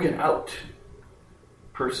broken out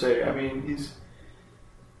per se. I mean,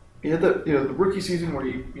 he had the rookie season where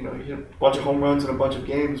he hit a bunch of home runs in a bunch of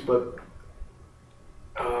games, but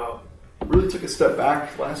really took a step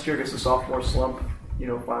back last year against the sophomore slump.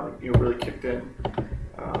 Finally really kicked in.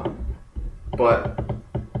 But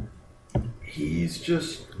he's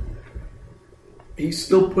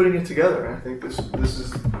still putting it together. I think this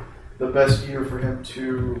the best year for him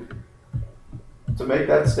to make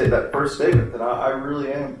that first statement that I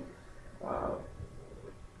really am.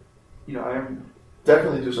 I am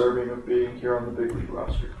definitely deserving of being here on the big league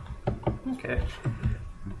roster. Okay.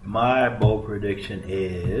 My bold prediction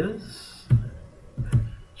is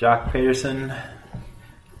Jock Peterson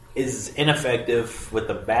is ineffective with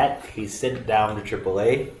the bat. He's sent down to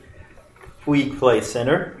AAA. We play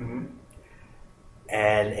center. Mm-hmm.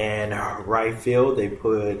 And in right field, they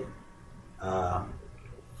put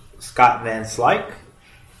Scott Van Slyke,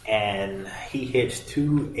 and he hits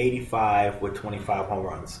 .285 with 25 home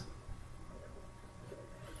runs.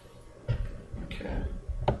 Okay.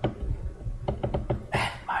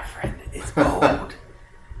 That, my friend, is bold.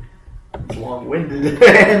 It's long-winded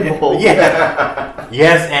and bold. Yeah.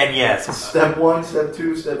 Yes and yes. Step 1, step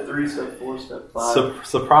 2, step 3, step 4, step 5.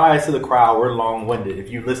 Surprise to the crowd, we're long-winded. If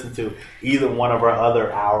you listen to either one of our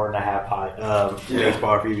other hour and a half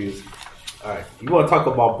baseball reviews. All right, you want to talk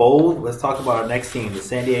about bold? Let's talk about our next team, the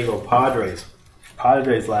San Diego Padres.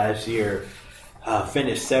 Padres last year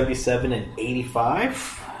finished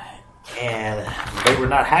 77-85, and they were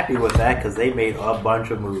not happy with that because they made a bunch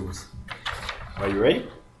of moves. Are you ready?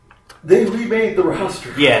 They remade the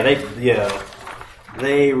roster. Yeah,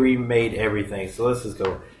 they remade everything. So let's just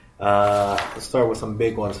go. Let's start with some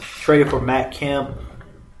big ones. Traded for Matt Kemp.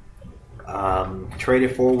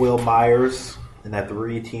 Traded for Will Myers in that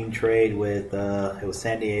 3-team trade with it was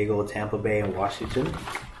San Diego, Tampa Bay, and Washington.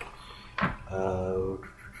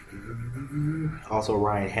 Also,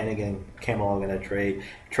 Ryan Hennigan came along in that trade.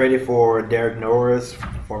 Traded for Derek Norris,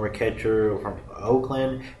 former catcher from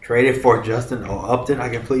Oakland. Traded for Justin Upton. I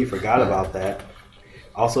completely forgot about that.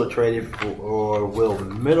 Also traded for Will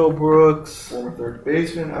Middlebrooks, former third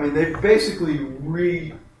baseman. I mean, they basically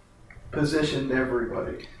repositioned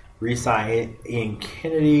everybody. Re-signed Ian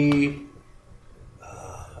Kennedy.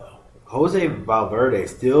 Jose Valverde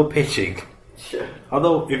still pitching. Yeah.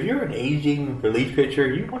 Although, if you're an aging relief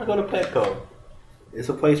pitcher, you want to go to Petco. It's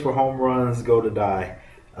a place where home runs go to die.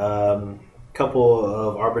 Couple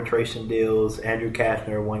of arbitration deals. Andrew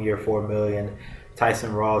Kashner, 1 year, $4 million.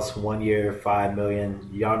 Tyson Ross, 1 year, $5 million.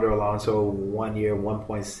 Yonder Alonso, 1 year,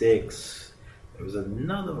 $1.6. There was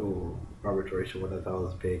another arbitration one I thought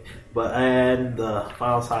was big. And the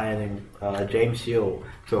final signing, James Shield,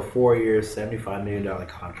 to a 4 year, $75 million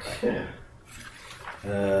contract. Yeah.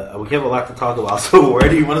 We have a lot to talk about, so where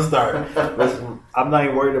do you want to start? I'm not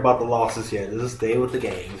even worried about the losses yet. Let's just stay with the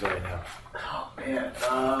games right now. Oh, man.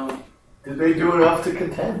 Did they do enough to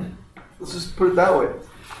contend? Let's just put it that way.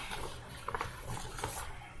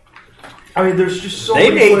 I mean, there's just so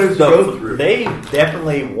many players to go through. They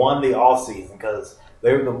definitely won the offseason because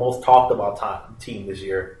they were the most talked about team this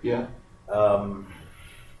year. Yeah.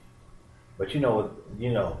 But you know,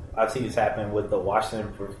 I've seen this happen with the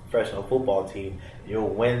Washington professional football team. You'll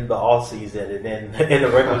win the offseason and then in the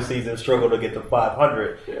regular season struggle to get to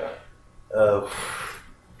 500. Yeah.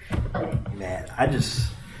 Man,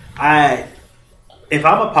 if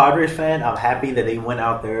I'm a Padres fan, I'm happy that they went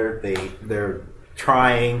out there. They're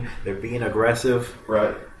trying. They're being aggressive.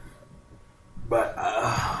 Right. But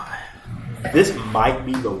this might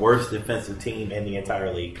be the worst defensive team in the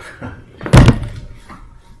entire league.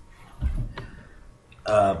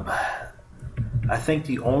 I think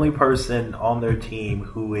the only person on their team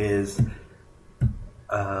who is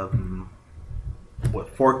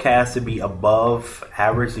forecast to be above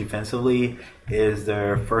average defensively is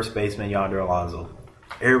their first baseman, Yonder Alonso.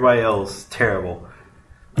 Everybody else, terrible.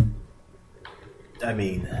 I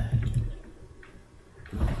mean,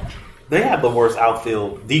 they have the worst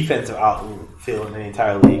defensive outfield in the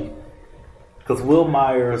entire league. Because Will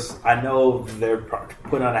Myers, I know they're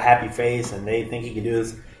putting on a happy face and they think he can do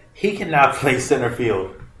this. He cannot play center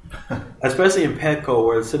field. Especially in Petco,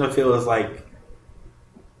 where the center field is like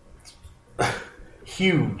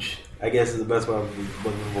huge, I guess is the best way I'm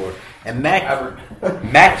looking for. And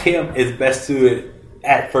Matt Kemp is best suited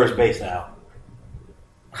at first base now.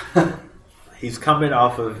 He's coming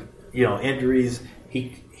off of injuries.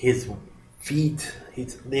 His feet. They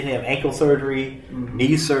didn't have ankle surgery,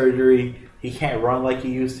 knee surgery. He can't run like he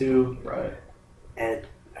used to. Right. And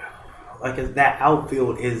that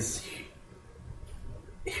outfield is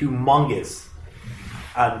humongous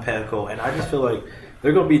out in Petco, and I just feel like there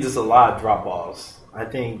are going to be just a lot of drop offs. I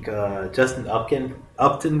think Justin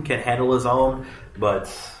Upton can handle his own, but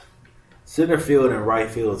center field and right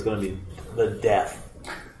field is going to be the death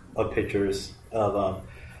of pitchers, of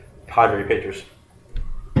Padre pitchers.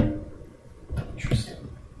 Interesting.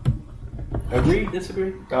 Agree?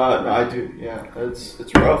 Disagree? No, I do. Yeah, it's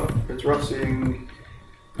rough. It's rough seeing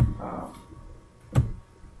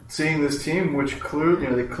seeing this team, which clearly,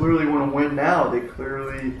 they clearly want to win now. They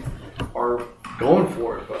clearly are going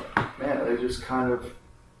for it, but man, they just kind of.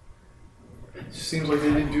 It just seems like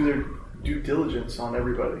they didn't do their due diligence on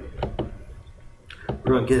everybody.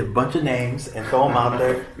 We're going to get a bunch of names and throw them out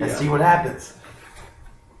there and see what happens.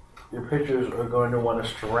 Your pitchers are going to want to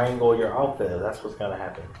strangle your outfit. That's what's going to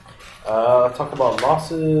happen. Talk about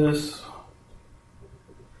losses.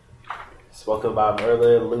 Spoke about him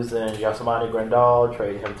earlier, losing Yasmani Grandal,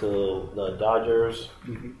 trading him to the Dodgers.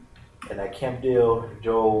 Mm-hmm. And that Kemp deal,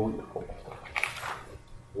 Joe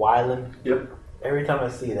Weiland. Yep. Every time I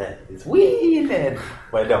see that, it's Weiland.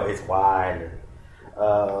 But no, it's Weiland.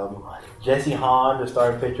 Jesse Hahn, the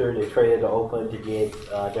starting pitcher, they traded to Oakland to get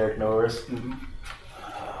Derek Norris. Mm-hmm.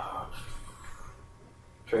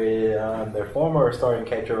 Traded their former starting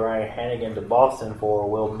catcher Ryan Hannigan to Boston for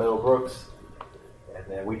Will Middlebrooks. And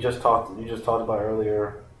then you just talked about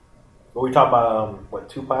earlier. What we talked about,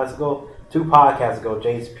 2 podcasts ago? 2 podcasts ago,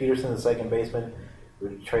 Jace Peterson, the second baseman,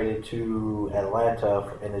 was traded to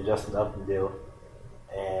Atlanta in the Justin Upton deal.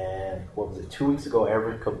 And 2 weeks ago,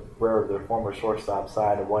 Everett Cabrera, their former shortstop,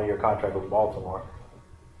 signed a 1-year contract with Baltimore.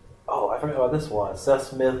 Oh, I forgot about this one. Seth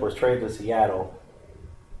Smith was traded to Seattle.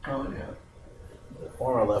 Oh, yeah. The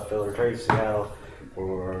former left fielder traded to Seattle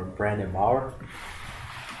for Brandon Maurer.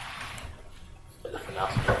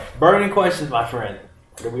 Burning questions, my friend.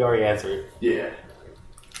 That we already answered. Yeah.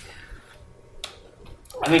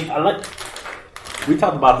 I mean, we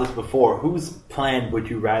talked about this before. Whose plan would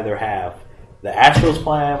you rather have? The Astros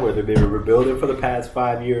plan, where they've been rebuilding for the past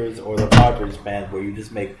 5 years, or the Padres plan, where you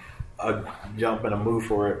just make a jump and a move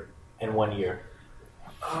for it in 1 year?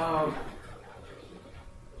 Man,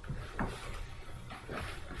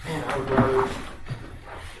 I would rather,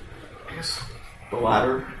 I guess, the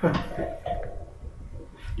latter.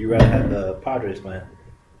 You rather have the Padres plan?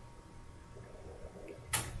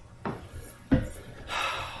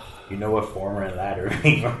 You know what former and latter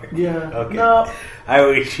mean? Yeah. Okay. No. I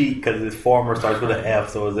always cheat because his former starts with an F,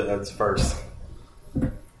 so it's first. I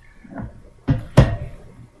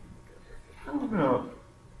don't know.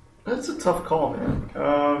 That's a tough call, man.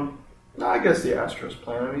 No, I guess the Astros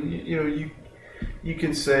plan. I mean, you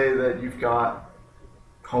can say that you've got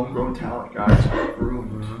homegrown talent guys who are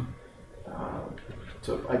groomed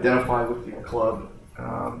to identify with the club.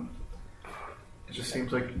 It just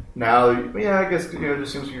seems like now, I guess, it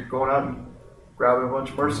just seems like you're going out and grabbing a bunch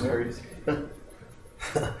of mercenaries.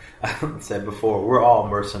 I said before, we're all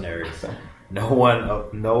mercenaries. No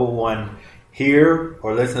one here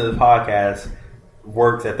or listen to the podcast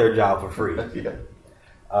works at their job for free. Yeah.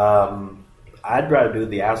 I'd rather do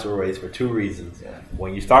the Astro race for 2 reasons. Yeah.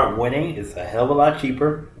 When you start winning, it's a hell of a lot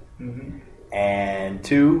cheaper. Mm-hmm. And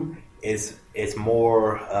 2, it's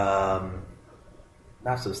more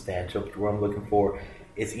not substantial, but what I'm looking for,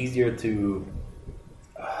 it's easier to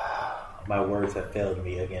my words have failed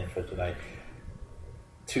me again for tonight,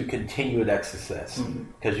 to continue that success.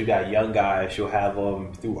 Because you got young guys, you'll have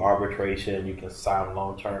them through arbitration, you can sign a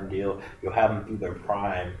long-term deal, you'll have them through their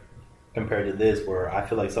prime, compared to this where I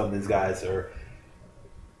feel like some of these guys are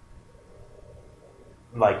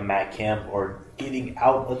like Matt Kemp or getting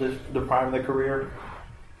out of the prime of their career.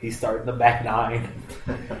 He's starting the back 9.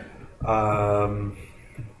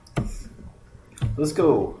 Let's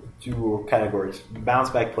go to categories. Bounce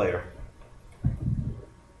back player.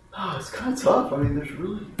 Oh, it's kind of tough. I mean, there's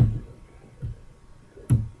really...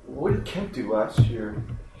 What did Kemp do last year?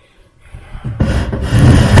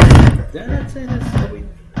 Did I say this?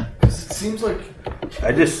 Because it seems like...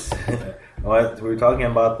 we were talking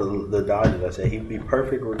about the Dodgers. I said he'd be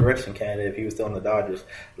perfect regression candidate if he was still in the Dodgers.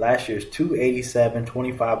 Last year's 287,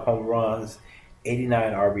 25 home runs,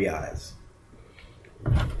 89 RBIs.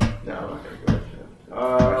 No, I'm not going to go with him.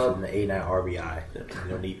 Versus an 89 RBI. You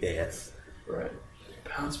don't need the S. Right.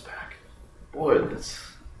 Bounce back. Boy, that's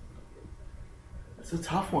a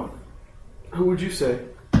tough one. Who would you say?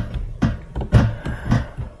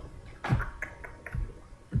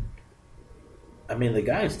 I mean, the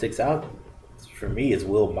guy who sticks out for me is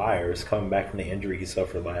Will Myers, coming back from the injury he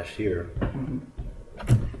suffered last year. Mm-hmm.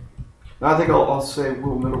 I think I'll say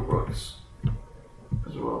Will Middlebrooks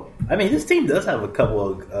as well. I mean, this team does have a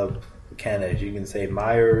couple of candidates. You can say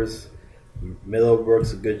Myers,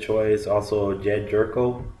 Middlebrooks, a good choice. Also, Jed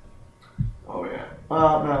Jerko. Oh, yeah.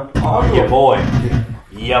 No. Your boy.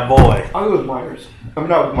 Yeah, boy. I'll go with Myers. I'm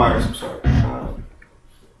not with Myers, I'm sorry.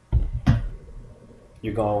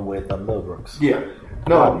 You're going with Middlebrooks. Yeah.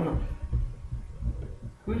 No.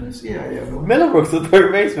 Who is? Yeah. Middlebrooks, the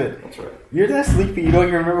third baseman. That's right. You're that sleepy. You don't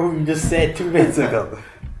even remember who you just said 2 minutes ago.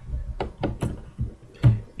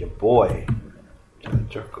 Your boy,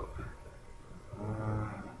 Jerko.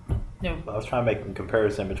 Yeah, I was trying to make a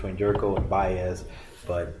comparison between Jerko and Baez,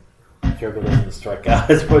 but Jerko doesn't strike out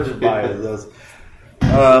as much as Baez does.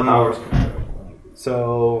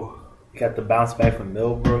 So, you got the bounce back from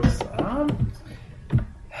Millbrooks.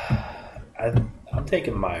 I'm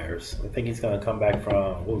taking Myers. I think he's going to come back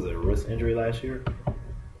from, what was it, a wrist injury last year?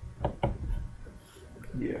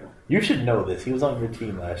 Yeah. You should know this. He was on your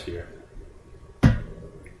team last year.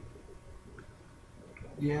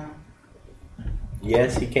 Yeah.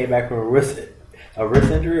 Yes, he came back from a wrist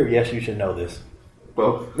injury, or yes, you should know this?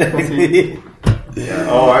 Both. Yeah.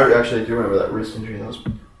 Oh, I actually do remember that wrist injury. That was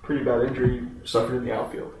a pretty bad injury suffered in the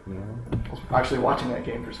outfield. Mm-hmm. I was actually watching that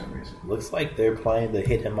game for some reason. Looks like they're planning to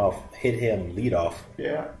hit him lead off.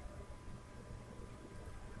 Yeah.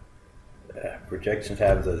 Projections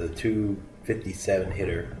have him as a 257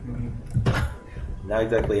 hitter. Mm-hmm. Not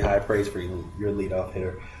exactly high praise for your leadoff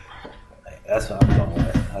hitter. That's what I'm going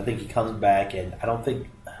with. I think he comes back, and I don't think,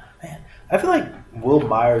 man, I feel like Will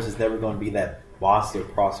Myers is never going to be that monster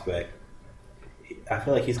prospect. I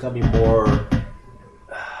feel like he's going to be more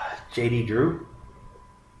J.D. Drew.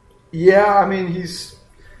 Yeah, I mean, he's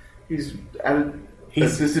at a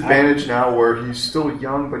disadvantage now where he's still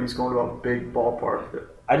young, but he's going to a big ballpark.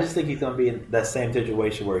 I just think he's going to be in that same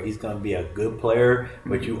situation where he's going to be a good player,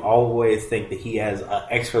 but you always think that he has an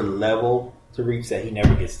extra level to reach that he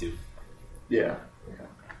never gets to. Yeah.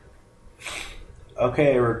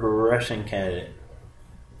 Okay, regression candidate.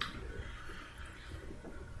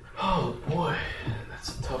 Oh boy,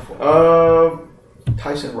 that's a tough one.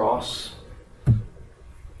 Tyson Ross. I'm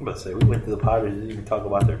about to say, we went to the Padres and didn't even talk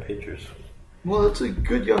about their pitchers. Well, it's a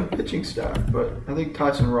good young pitching staff, but I think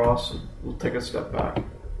Tyson Ross will take a step back.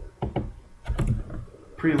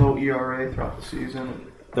 Pretty low ERA throughout the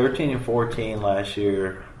season. 13-14 last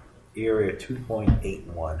year, ERA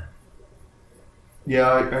 2.81. Yeah,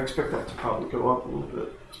 I expect that to probably go up a little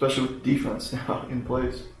bit, especially with defense now in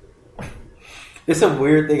place. It's a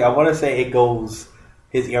weird thing. I want to say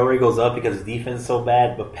his ERA goes up because his defense is so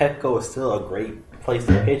bad, but Petco is still a great place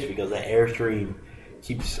to pitch because the airstream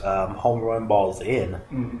keeps home run balls in.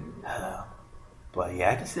 Mm-hmm. But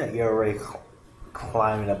yeah, I can see that ERA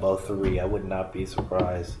climbing above 3. I would not be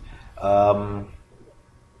surprised. I'm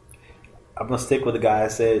going to stick with the guy I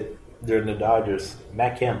said during the Dodgers,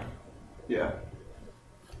 Matt Kemp. Yeah.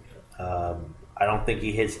 I don't think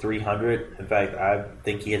he hits 300. In fact, I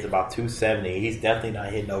think he hits about 270. He's definitely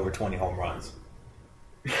not hitting over 20 home runs.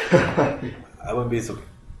 I wouldn't be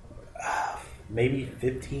maybe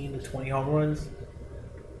 15 to 20 home runs.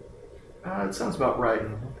 It sounds about right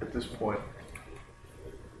at this point.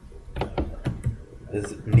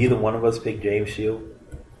 Does neither one of us pick James Shields?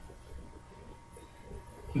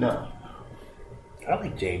 No. I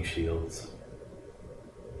like James Shields.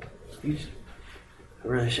 I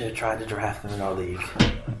really should have tried to draft him in our league.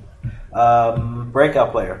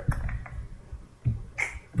 Breakout player.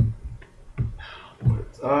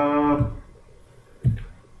 I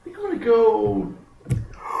think I'm going to go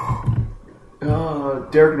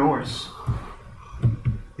Derek Norris.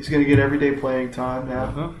 He's going to get everyday playing time now.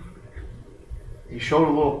 Uh-huh. He showed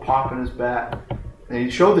a little pop in his bat. And he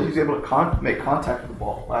showed that he's able to make contact with the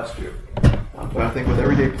ball last year. But I think with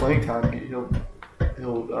everyday playing time, he'll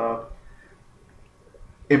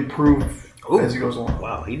improve as he goes along.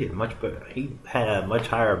 Wow, he did much better. He had a much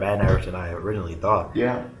higher batting average than I originally thought.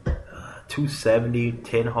 Yeah. 270,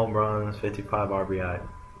 10 home runs, 55 RBI.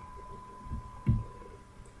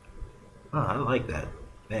 Oh, I like that.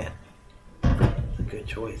 Man, that's a good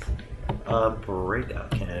choice.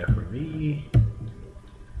 Breakout candidate for me.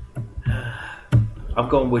 I'm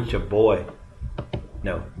going with your boy.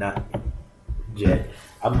 No, not Jet.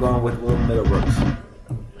 I'm going with Will Middlebrooks.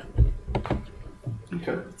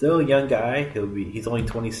 Okay. Still a young guy. He's only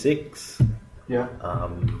 26. Yeah.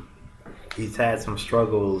 He's had some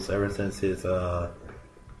struggles ever since his what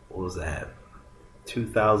was that?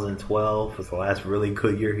 2012 was the last really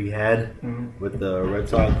good year he had with the Red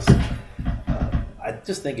Sox. I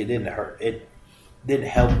just think it didn't hurt. It didn't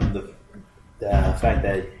help him the fact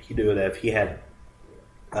that he knew that if he had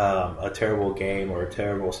a terrible game or a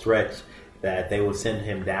terrible stretch, that they would send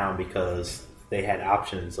him down because they had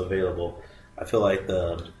options available. I feel like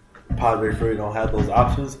the Padres really don't have those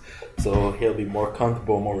options, so he'll be more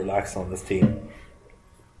comfortable, more relaxed on this team.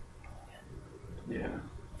 Yeah,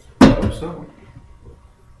 I hope so.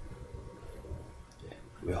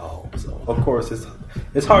 We all hope so. Of course,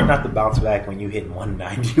 it's hard not to bounce back when you hit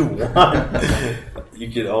 191.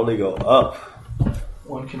 You can only go up.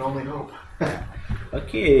 One can only hope.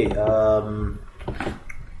 Okay,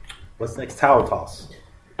 what's next? Tower toss.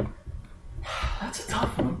 That's a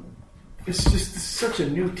tough one. It's just such a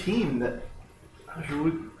new team that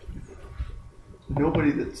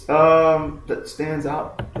nobody that stands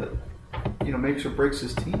out that makes or breaks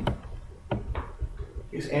his team.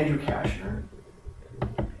 Is Andrew Kashner?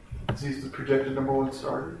 He's the projected number 1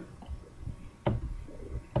 starter. I'm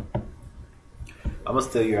gonna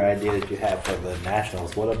steal your idea that you have for the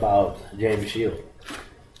Nationals. What about James Shield?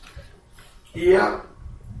 Yeah,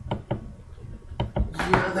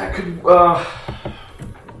 that could.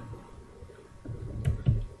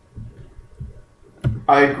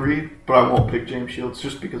 I agree, but I won't pick James Shields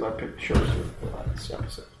just because I picked Scherzer this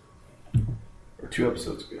episode or 2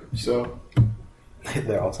 episodes ago. So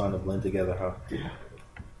they're all starting to blend together, huh? Yeah.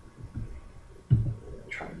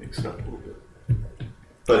 Try to mix it up a little bit,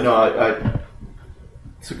 but no,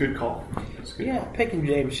 it's a good call. Picking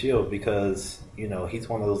James Shield because he's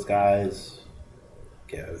one of those guys.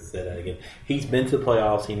 Yeah, I said that again. He's been to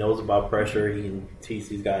playoffs. He knows about pressure. He can teach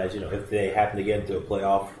these guys. If they happen to get into a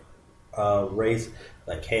playoff race,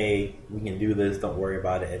 like, hey, we can do this. Don't worry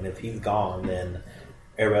about it. And if he's gone, then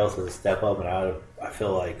everybody else has to step up. And I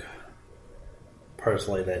feel like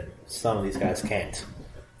personally that some of these guys can't.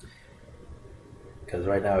 Because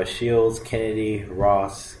right now it's Shields, Kennedy,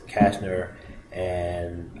 Ross, Kashner,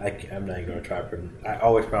 and I'm not even going to try. I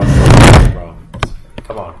always pronounce it wrong.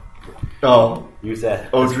 Come on. Oh. Use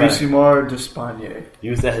that. Odrisimar Despaigne.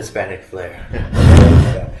 Use that Hispanic flair.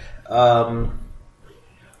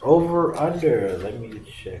 Over, under. Let me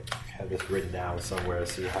check. I have this written down somewhere to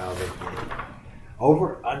see how they get it.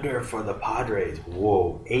 Over, under for the Padres.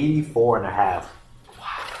 Whoa. 84.5.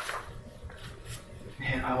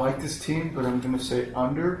 Man, I like this team, but I'm going to say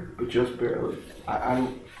under, but just barely. I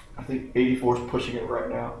think 84 is pushing it right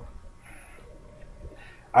now.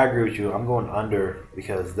 I agree with you. I'm going under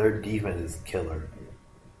because their defense is killer.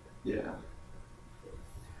 Yeah.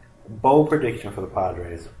 Bold prediction for the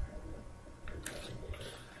Padres.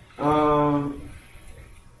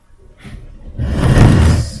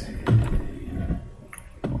 Let's see.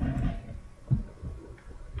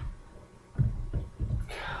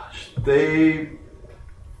 Gosh,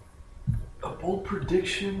 a bold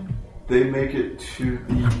prediction. They make it to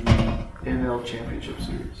the NL Championship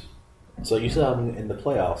Series. So you still have them in the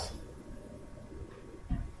playoffs.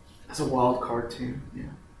 As a wild card team, yeah.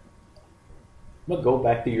 I'm going to go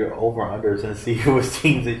back to your over-unders and see which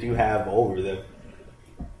teams that you have over them.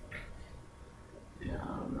 Yeah,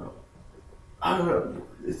 I don't know.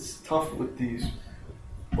 It's tough with these,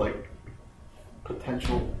 these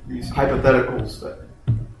hypotheticals that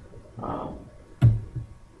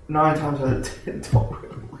 9 times out of 10 don't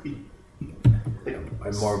really.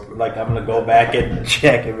 I'm going to go back and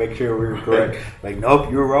check and make sure we were correct. Nope,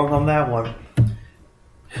 you were wrong on that one.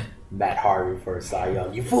 Matt Harvey for Cy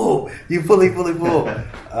Young. You fool! You fully fool!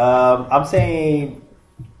 I'm saying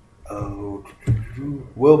Will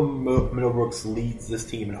Middlebrooks leads this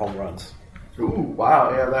team in home runs. Ooh, wow.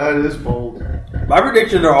 Yeah, that is bold. My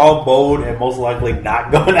predictions are all bold and most likely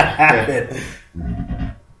not going to happen.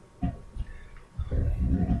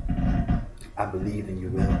 I believe in you,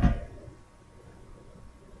 Will.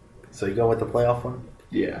 So you go with the playoff one?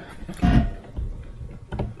 Yeah.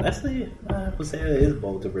 Actually, I would say it is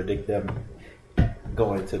bold to predict them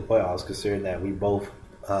going to the playoffs, considering that we both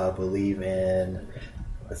believe in.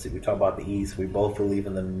 Let's see, we talk about the East. We both believe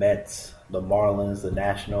in the Mets, the Marlins, the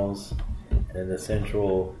Nationals, and in the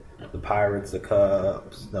Central, the Pirates, the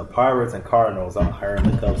Cubs. No, Pirates and Cardinals. I'm higher in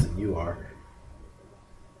the Cubs than you are.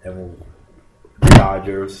 And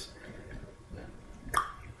Dodgers,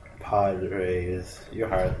 Padres. You're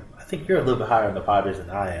higher. I think you're a little bit higher on the Padres than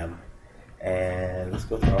I am. And let's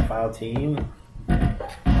go to our final team.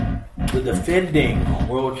 The defending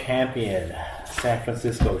world champion, San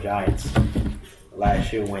Francisco Giants.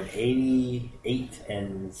 Last year went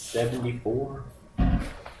 88-74.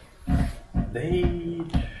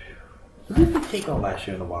 Who did they take on last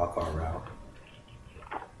year in the wild card round?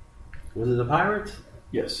 Was it the Pirates?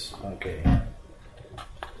 Yes. Okay.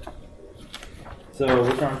 So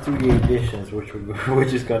we're on 2-day additions, which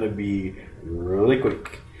is going to be really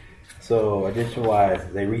quick. So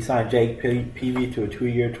addition-wise, they re-signed Jake Peavy to a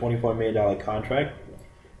 2-year, $24 million contract.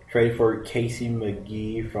 Traded for Casey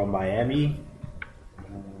McGee from Miami.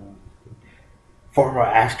 Former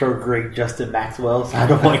Astro great Justin Maxwell, so I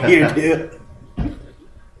don't want you to do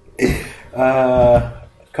it. A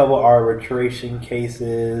couple arbitration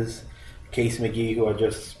cases. Casey McGee, who I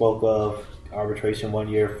just spoke of, arbitration 1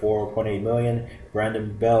 year, $4.8 million.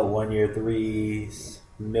 Brandon Belt, 1 year, $3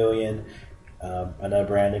 million. Another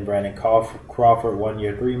Brandon Crawford, 1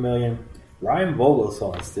 year, $3 million. Ryan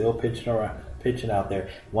Vogelsong still pitching out there,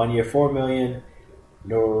 1 year, $4 million.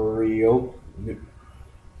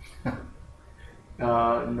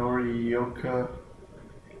 Norioka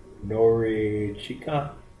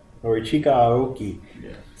Norichika Aoki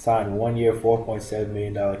signed 1 year, $4.7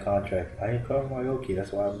 million contract. I ain't calling him Aoki.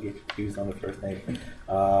 That's why I'm getting confused on the first name.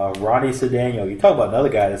 Ronnie Cedeno. You talk about another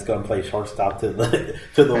guy that's going to play shortstop to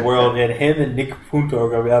the world, and him and Nick Punto are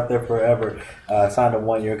going to be out there forever. Signed a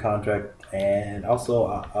 1 year contract, and also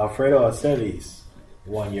Alfredo Aceves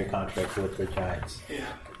 1 year contract with the Giants. Yeah.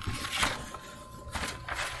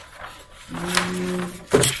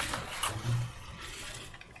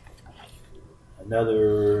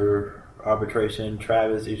 Another arbitration,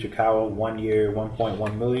 Travis Ishikawa, 1 year,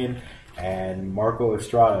 $1.1 million, and Marco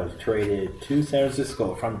Estrada traded to San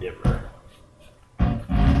Francisco from Denver.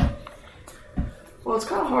 Well, it's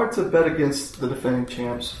kind of hard to bet against the defending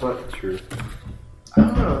champs, but True. I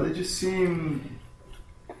don't know. They just seem.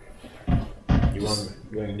 You want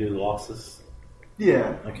to do the losses?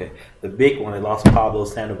 Yeah. Okay. The big one, they lost Pablo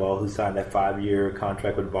Sandoval, who signed that 5 year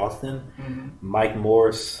contract with Boston. Mm-hmm. Mike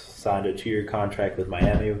Morse signed a 2 year contract with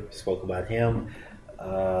Miami. We spoke about him.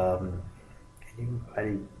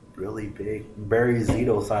 Anybody really big? Barry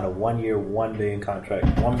Zito signed a 1 year, $1 million contract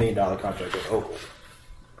with Oakland.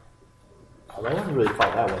 I wouldn't really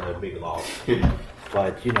call that one a big loss. Yeah.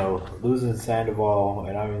 But, losing Sandoval,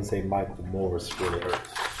 and I would even say Michael Morse really hurts.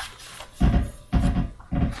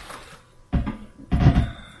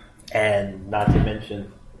 And not to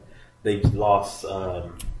mention, they lost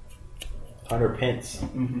Hunter Pence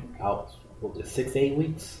out, 6 to 8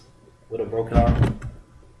 weeks with a broken arm.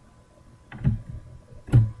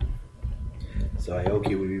 So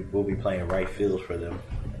Aoki will be playing right field for them.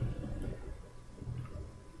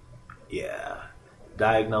 Yeah.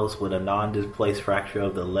 Diagnosed with a non-displaced fracture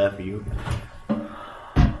of the left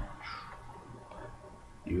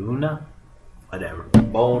ulna? Whatever.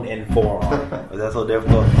 Bone and forearm. But that's so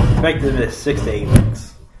difficult. Expected in 6 to 8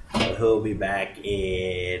 weeks. But he'll be back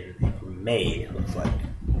in May, it looks like.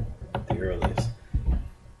 The earliest.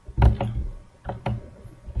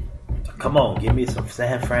 Come on, give me some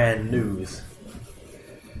San Fran news.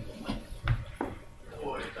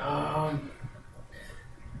 Boy,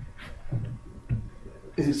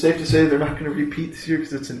 is it safe to say they're not going to repeat this year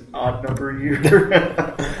because it's an odd number year?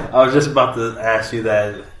 I was just about to ask you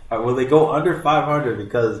that. Will they go under 500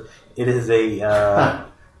 because it is a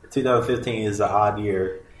 2015 is an odd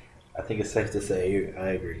year? I think it's safe to say. I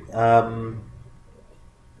agree.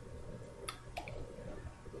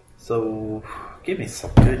 So, give me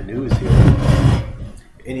some good news here.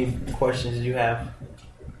 Any questions you have?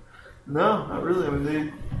 No, not really. I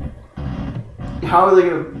mean, how are they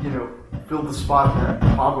going to, fill the spot that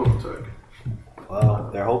Pablo took? Well,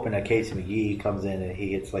 they're hoping that Casey McGee comes in and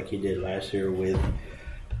he hits like he did last year with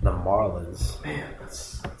the Marlins. Man,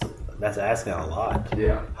 that's asking a lot.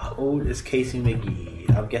 Yeah. How old is Casey McGee?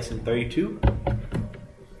 I'm guessing 32.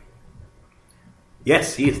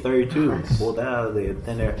 Yes, he is 32. Nice. Pulled that out of the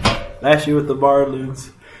thin air. Last year with the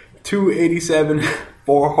Marlins, 287,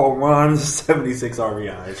 4 home runs, 76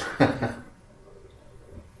 RBIs.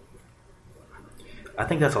 I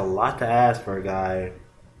think that's a lot to ask for a guy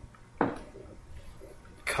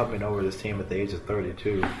coming over this team at the age of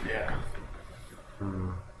 32. Yeah.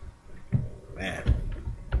 Man.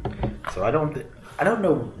 So I don't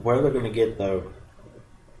know where they're going to get the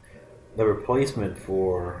replacement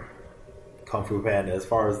for Kung Fu Panda as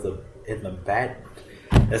far as the bat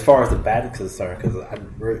is concerned, because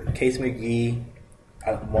Case McGee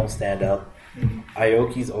won't stand up.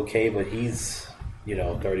 Aoki's okay, but he's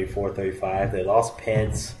 34, 35. They lost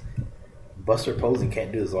Pence. Buster Posey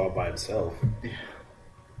can't do this all by himself. Yeah.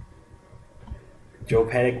 Joe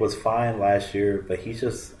Paddock was fine last year, but he's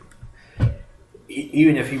just,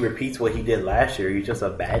 even if he repeats what he did last year, he's just a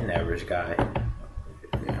batting average guy.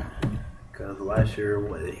 Yeah. Because last year,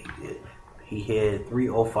 what he did, he hit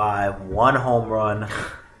 305, 1 home run,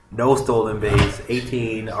 no stolen base,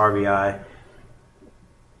 18 RBI.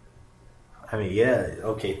 I mean, yeah,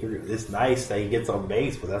 okay, it's nice that he gets on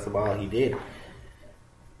base, but that's about all he did.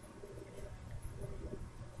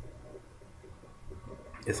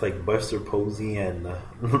 It's like Buster Posey and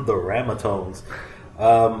the Ramatones.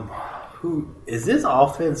 Who is this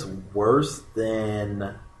offense worse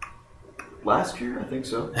than Last year, I think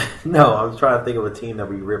so. No, I was trying to think of a team that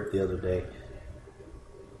we ripped the other day.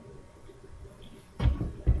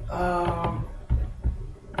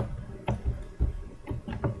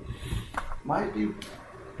 Might be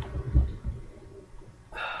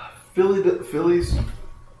Philadelphia's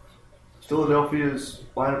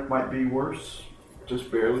lineup might be worse,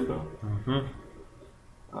 just barely though. Mm-hmm.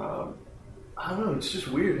 I don't know. It's just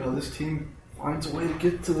weird how this team finds a way to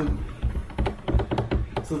get to the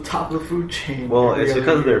to the top of the food chain. Well, it's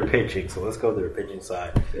because of their pitching, so let's go to their pitching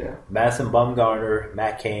side. Yeah. Madison Bumgarner,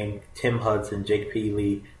 Matt Cain, Tim Hudson, Jake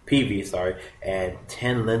Peavy, and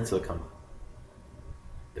Tim Lincecum.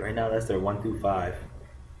 Right now, that's their 1 through 5.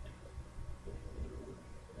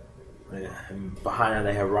 And behind that,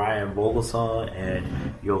 they have Ryan Vogelsong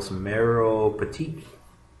and Yosmero Petit,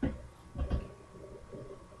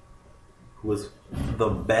 who was the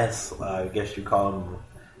best, I guess you call him,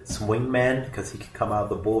 swingman, because he could come out of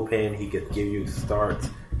the bullpen, he could give you starts.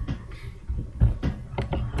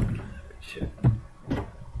 Shit.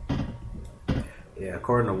 Yeah,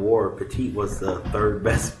 according to WAR, Petit was the third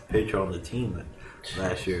best pitcher on the team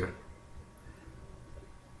last year.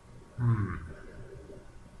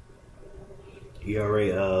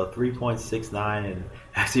 ERA 3.69, and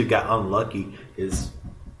actually got unlucky. His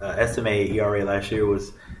estimated ERA last year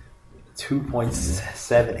was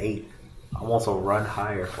 2.78, almost a run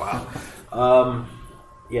higher. Wow.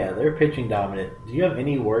 Yeah, they're pitching dominant. Do you have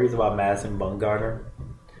any worries about Madison Bumgarner?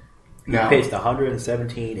 No. He pitched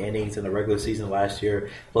 117 innings in the regular season last year,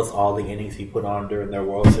 plus all the innings he put on during their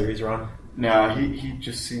World Series run. No, he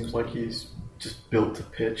just seems like he's just built to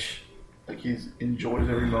pitch. Like he's enjoyed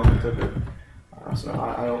every moment of it. So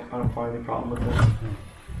I don't find any problem with that.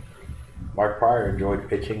 Mark Pryor enjoyed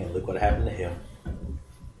pitching, and look what happened to him.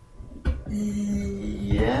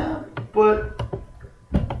 Yeah, but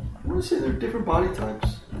I want to say they're different body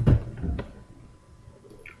types.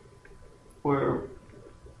 Where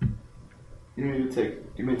you may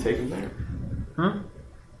take him there.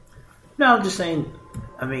 No, I'm just saying.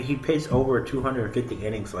 I mean, he pitched over 250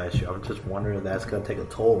 innings last year. I'm just wondering if that's going to take a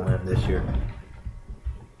toll on him this year.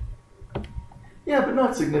 Yeah, but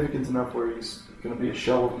not significant enough where he's going to be a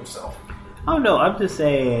shell of himself. Oh no, I'm just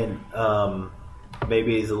saying.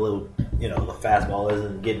 Maybe he's a little, the fastball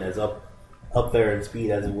isn't getting as up there in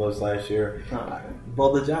speed as it was last year.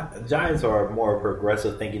 Well, the Giants are a more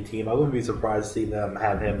progressive thinking team. I wouldn't be surprised to see them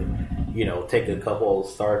have him, take a couple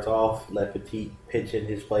starts off, let Petit pitch in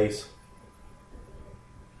his place.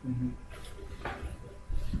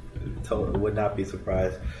 Totally would not be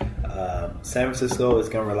surprised. San Francisco is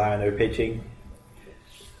going to rely on their pitching.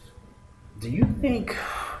 Do you think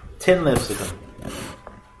Tim Lincecum,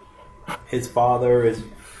 his father is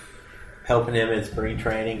helping him in spring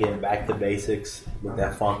training, getting back to basics with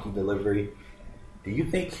that funky delivery? Do you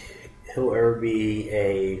think he'll ever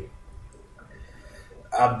be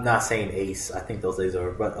I'm not saying ace, I think those days are,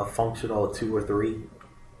 but a functional 2 or 3?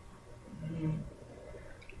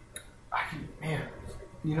 Man,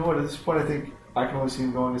 you know what? At this point, I think I can only see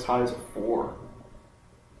him going as high as a 4.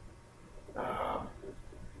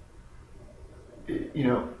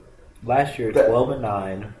 Last year,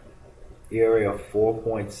 12-9, ERA of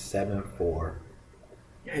 4.74.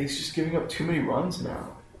 Yeah, he's just giving up too many runs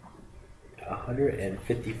now.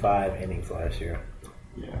 155 innings last year.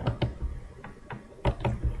 Yeah.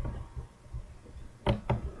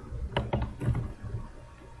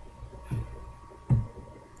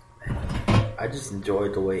 I just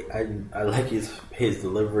enjoyed the way I like his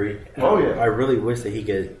delivery. Oh yeah. I really wish that he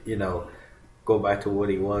could, go back to what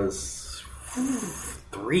he was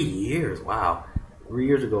 3 years. Wow. 3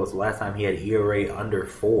 years ago was the last time he had ERA under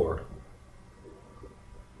 4.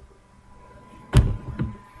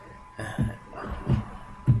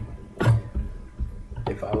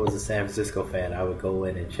 If I was a San Francisco fan, I would go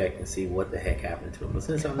in and check and see what the heck happened to him. But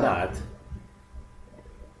since I'm not,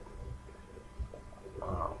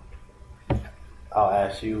 I'll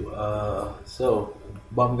ask you. So,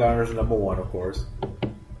 Bumgarner's number 1, of course.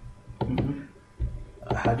 Mm-hmm.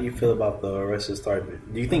 How do you feel about the rest of the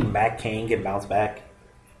start? Do you think Matt Cain can bounce back?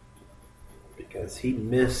 Because he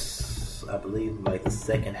missed, I believe, like the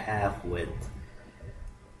second half with,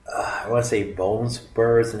 I want to say bone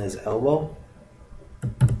spurs in his elbow.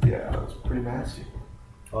 Yeah, that was pretty nasty.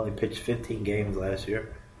 Only pitched 15 games last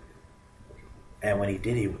year. And when he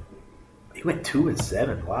did, he went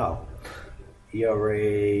 2-7. Wow. ERA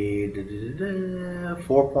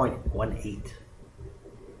 4.18.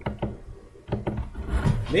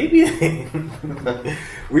 Maybe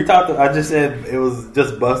we talked. I just said it was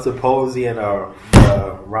just Buster Posey and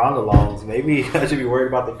round-alongs. Maybe I should be worried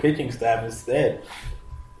about the pitching staff instead.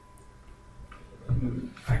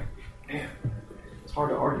 Man, it's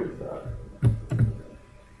hard to argue with that.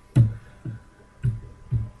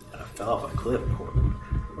 I fell off a cliff for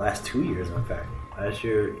the last 2 years. In fact, last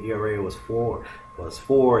year ERA was 4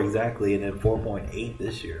 exactly, and then 4.8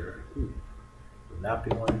 this year. Would not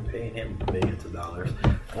be one paying him millions of dollars.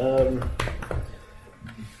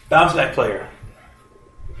 Bounce back player.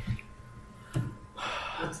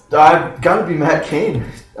 I've got to be Matt Cain.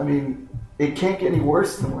 I mean, it can't get any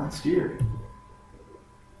worse than last year.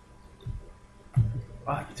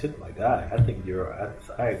 Oh, you took my guy. I think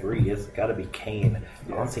I agree. It's got to be Kane. I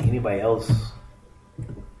don't see anybody else,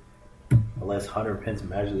 unless Hunter Pence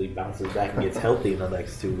magically bounces back and gets healthy in the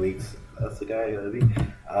next 2 weeks. That's the guy going to be.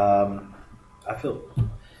 I feel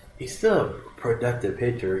he's still a productive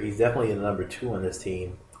pitcher. He's definitely the number 2 on this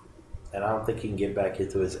team, and I don't think he can get back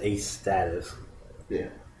into his ace status. Yeah.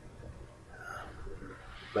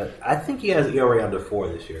 But I think he has ERA under 4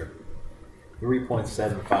 this year.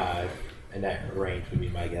 3.75 in that range would be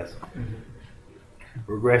my guess. Mm-hmm.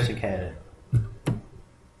 Regression candidate.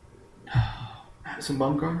 Madison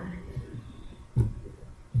Bumgarner?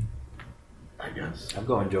 I guess. I'm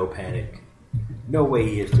going Joe Panic. No way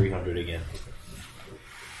he hits 300 again.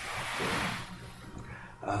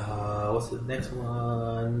 What's the next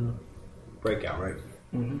one? Breakout, right?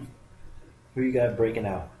 Mm-hmm. Who you got breaking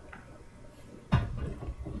out?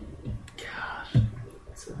 Gosh,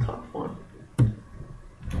 it's a tough one.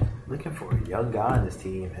 Looking for a young guy on this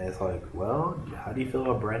team, and it's like, well, how do you feel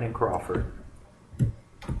about Brandon Crawford? No,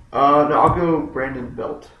 I'll go Brandon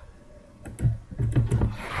Belt.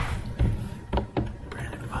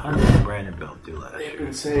 How did Brandon Belt do last They've year?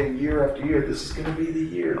 been saying year after year, this is going to be the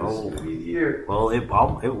year. This is going to be the year. Well, it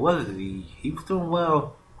was. He was doing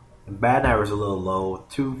well. Batting average was a little low,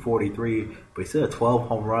 243, but he still had 12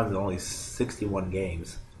 home runs in only 61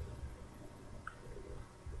 games.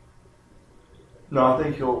 No, I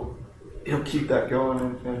think he'll keep that going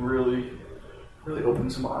and really open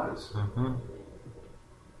some eyes. Mm-hmm.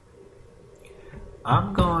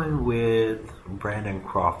 I'm going with Brandon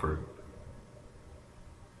Crawford.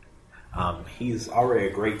 He's already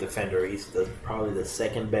a great defender. He's probably the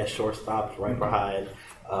second best shortstop, right behind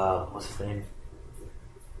what's his name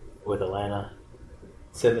with Atlanta,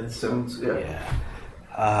 Simmons. Yeah.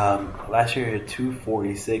 Last year he had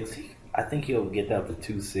 246. I think he'll get down to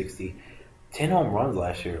 260. 10 home runs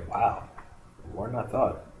last year. Wow, more than I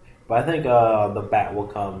thought. But I think the bat will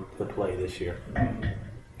come to play this year.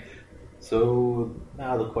 So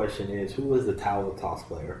now the question is, who is the towel toss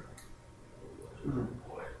player?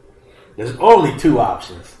 There's only 2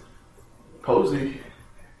 options. Posey.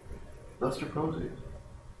 Lester Posey.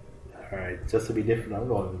 All right, just to be different, I'm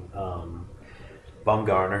going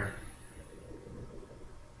Bumgarner.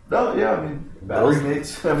 No, yeah, I mean, battery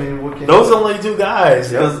mates. I mean, what can those are only 2 guys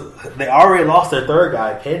because they already lost their third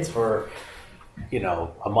guy, Pence, for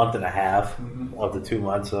a month and a half of the 2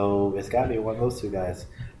 months. So it's got to be one of those 2 guys.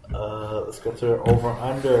 Let's go to the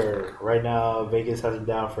over/under. Right now, Vegas has him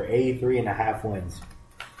down for 83.5 wins.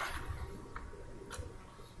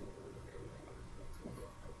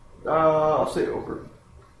 I'll say over.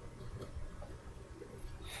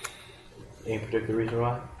 Any particular reason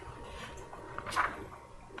why?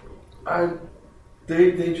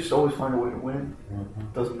 They just always find a way to win.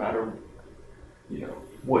 Mm-hmm. Doesn't matter,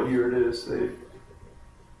 what year it is. I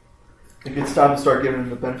think it's time to start giving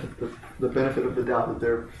them the benefit of the doubt that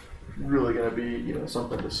they're really going to be,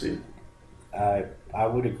 something to see. I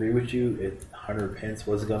would agree with you if Hunter Pence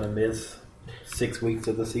was going to miss 6 weeks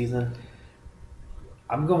of the season.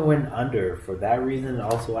 I'm going under for that reason.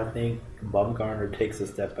 Also, I think Bumgarner takes a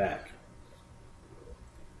step back.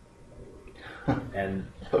 And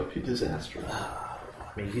that would be disastrous. I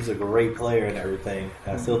mean, he's a great player and everything.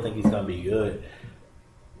 I still think he's going to be good.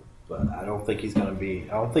 But I don't think he's going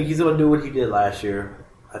to do what he did last year.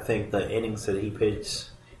 I think the innings that he pitched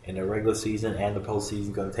in the regular season and the postseason is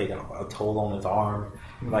going to take a toll on his arm.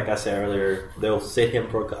 Like I said earlier, they'll sit him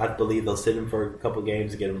for a couple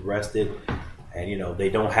games to get him rested. And, they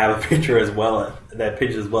don't have a pitcher that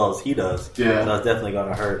pitches as well as he does. Yeah. So it's definitely going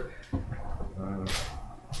to hurt.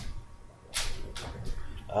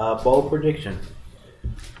 Bold prediction.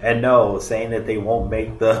 And no, saying that they won't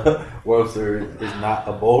make the World Series is not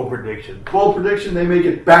a bold prediction. Bold prediction, they make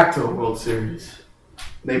it back to the World Series.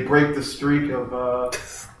 They break the streak of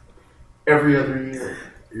every other year.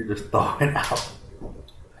 You're just throwing out.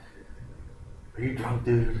 Are you drunk,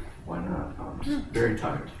 dude? Why not? I'm just very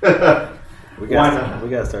tired. We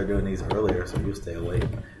gotta start doing these earlier so you stay awake.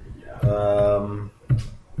 I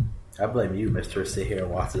blame you, Mr. Sit here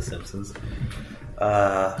and watch The Simpsons.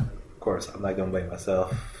 Of course, I'm not gonna blame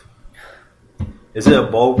myself. Is it a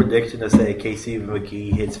bold prediction to say Casey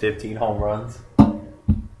McGee hits 15 home runs?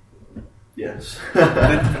 Yes.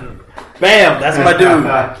 Bam! That's my dude.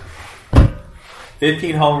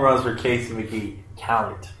 15 home runs for Casey McGee.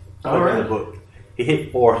 Count it. Put it in the book. He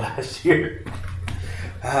hit 4 last year.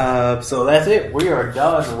 So that's it. We are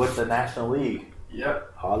done with the National League.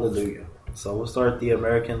 Yep. Hallelujah. So we'll start the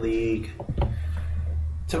American League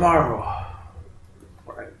tomorrow.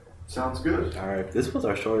 All right. Sounds good. All right. This was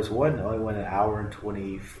our shortest one. It only went an hour and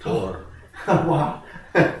 24. Wow.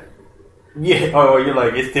 Yeah. Oh, you're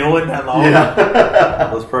like, it still wasn't that long? Yeah.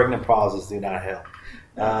 Those pregnant pauses do not help.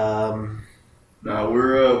 No,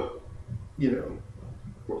 we're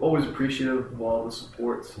always appreciative of all the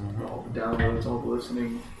supports, all the downloads, all the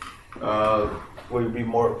listening. We'd be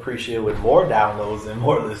more appreciative with more downloads and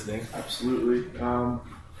more listening. Absolutely.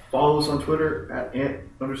 Follow us on Twitter at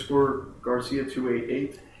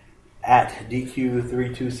 @_Garcia288. At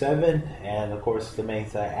DQ327. And, of course, the main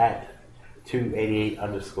site at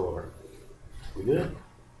 288_. We good?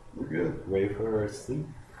 We're good. Ready for sleep?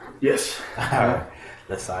 Yes. All right.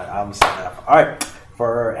 Let's sign. I'm signing off. All right.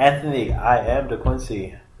 For Anthony, I am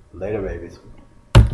DeQuincy. Later, babies.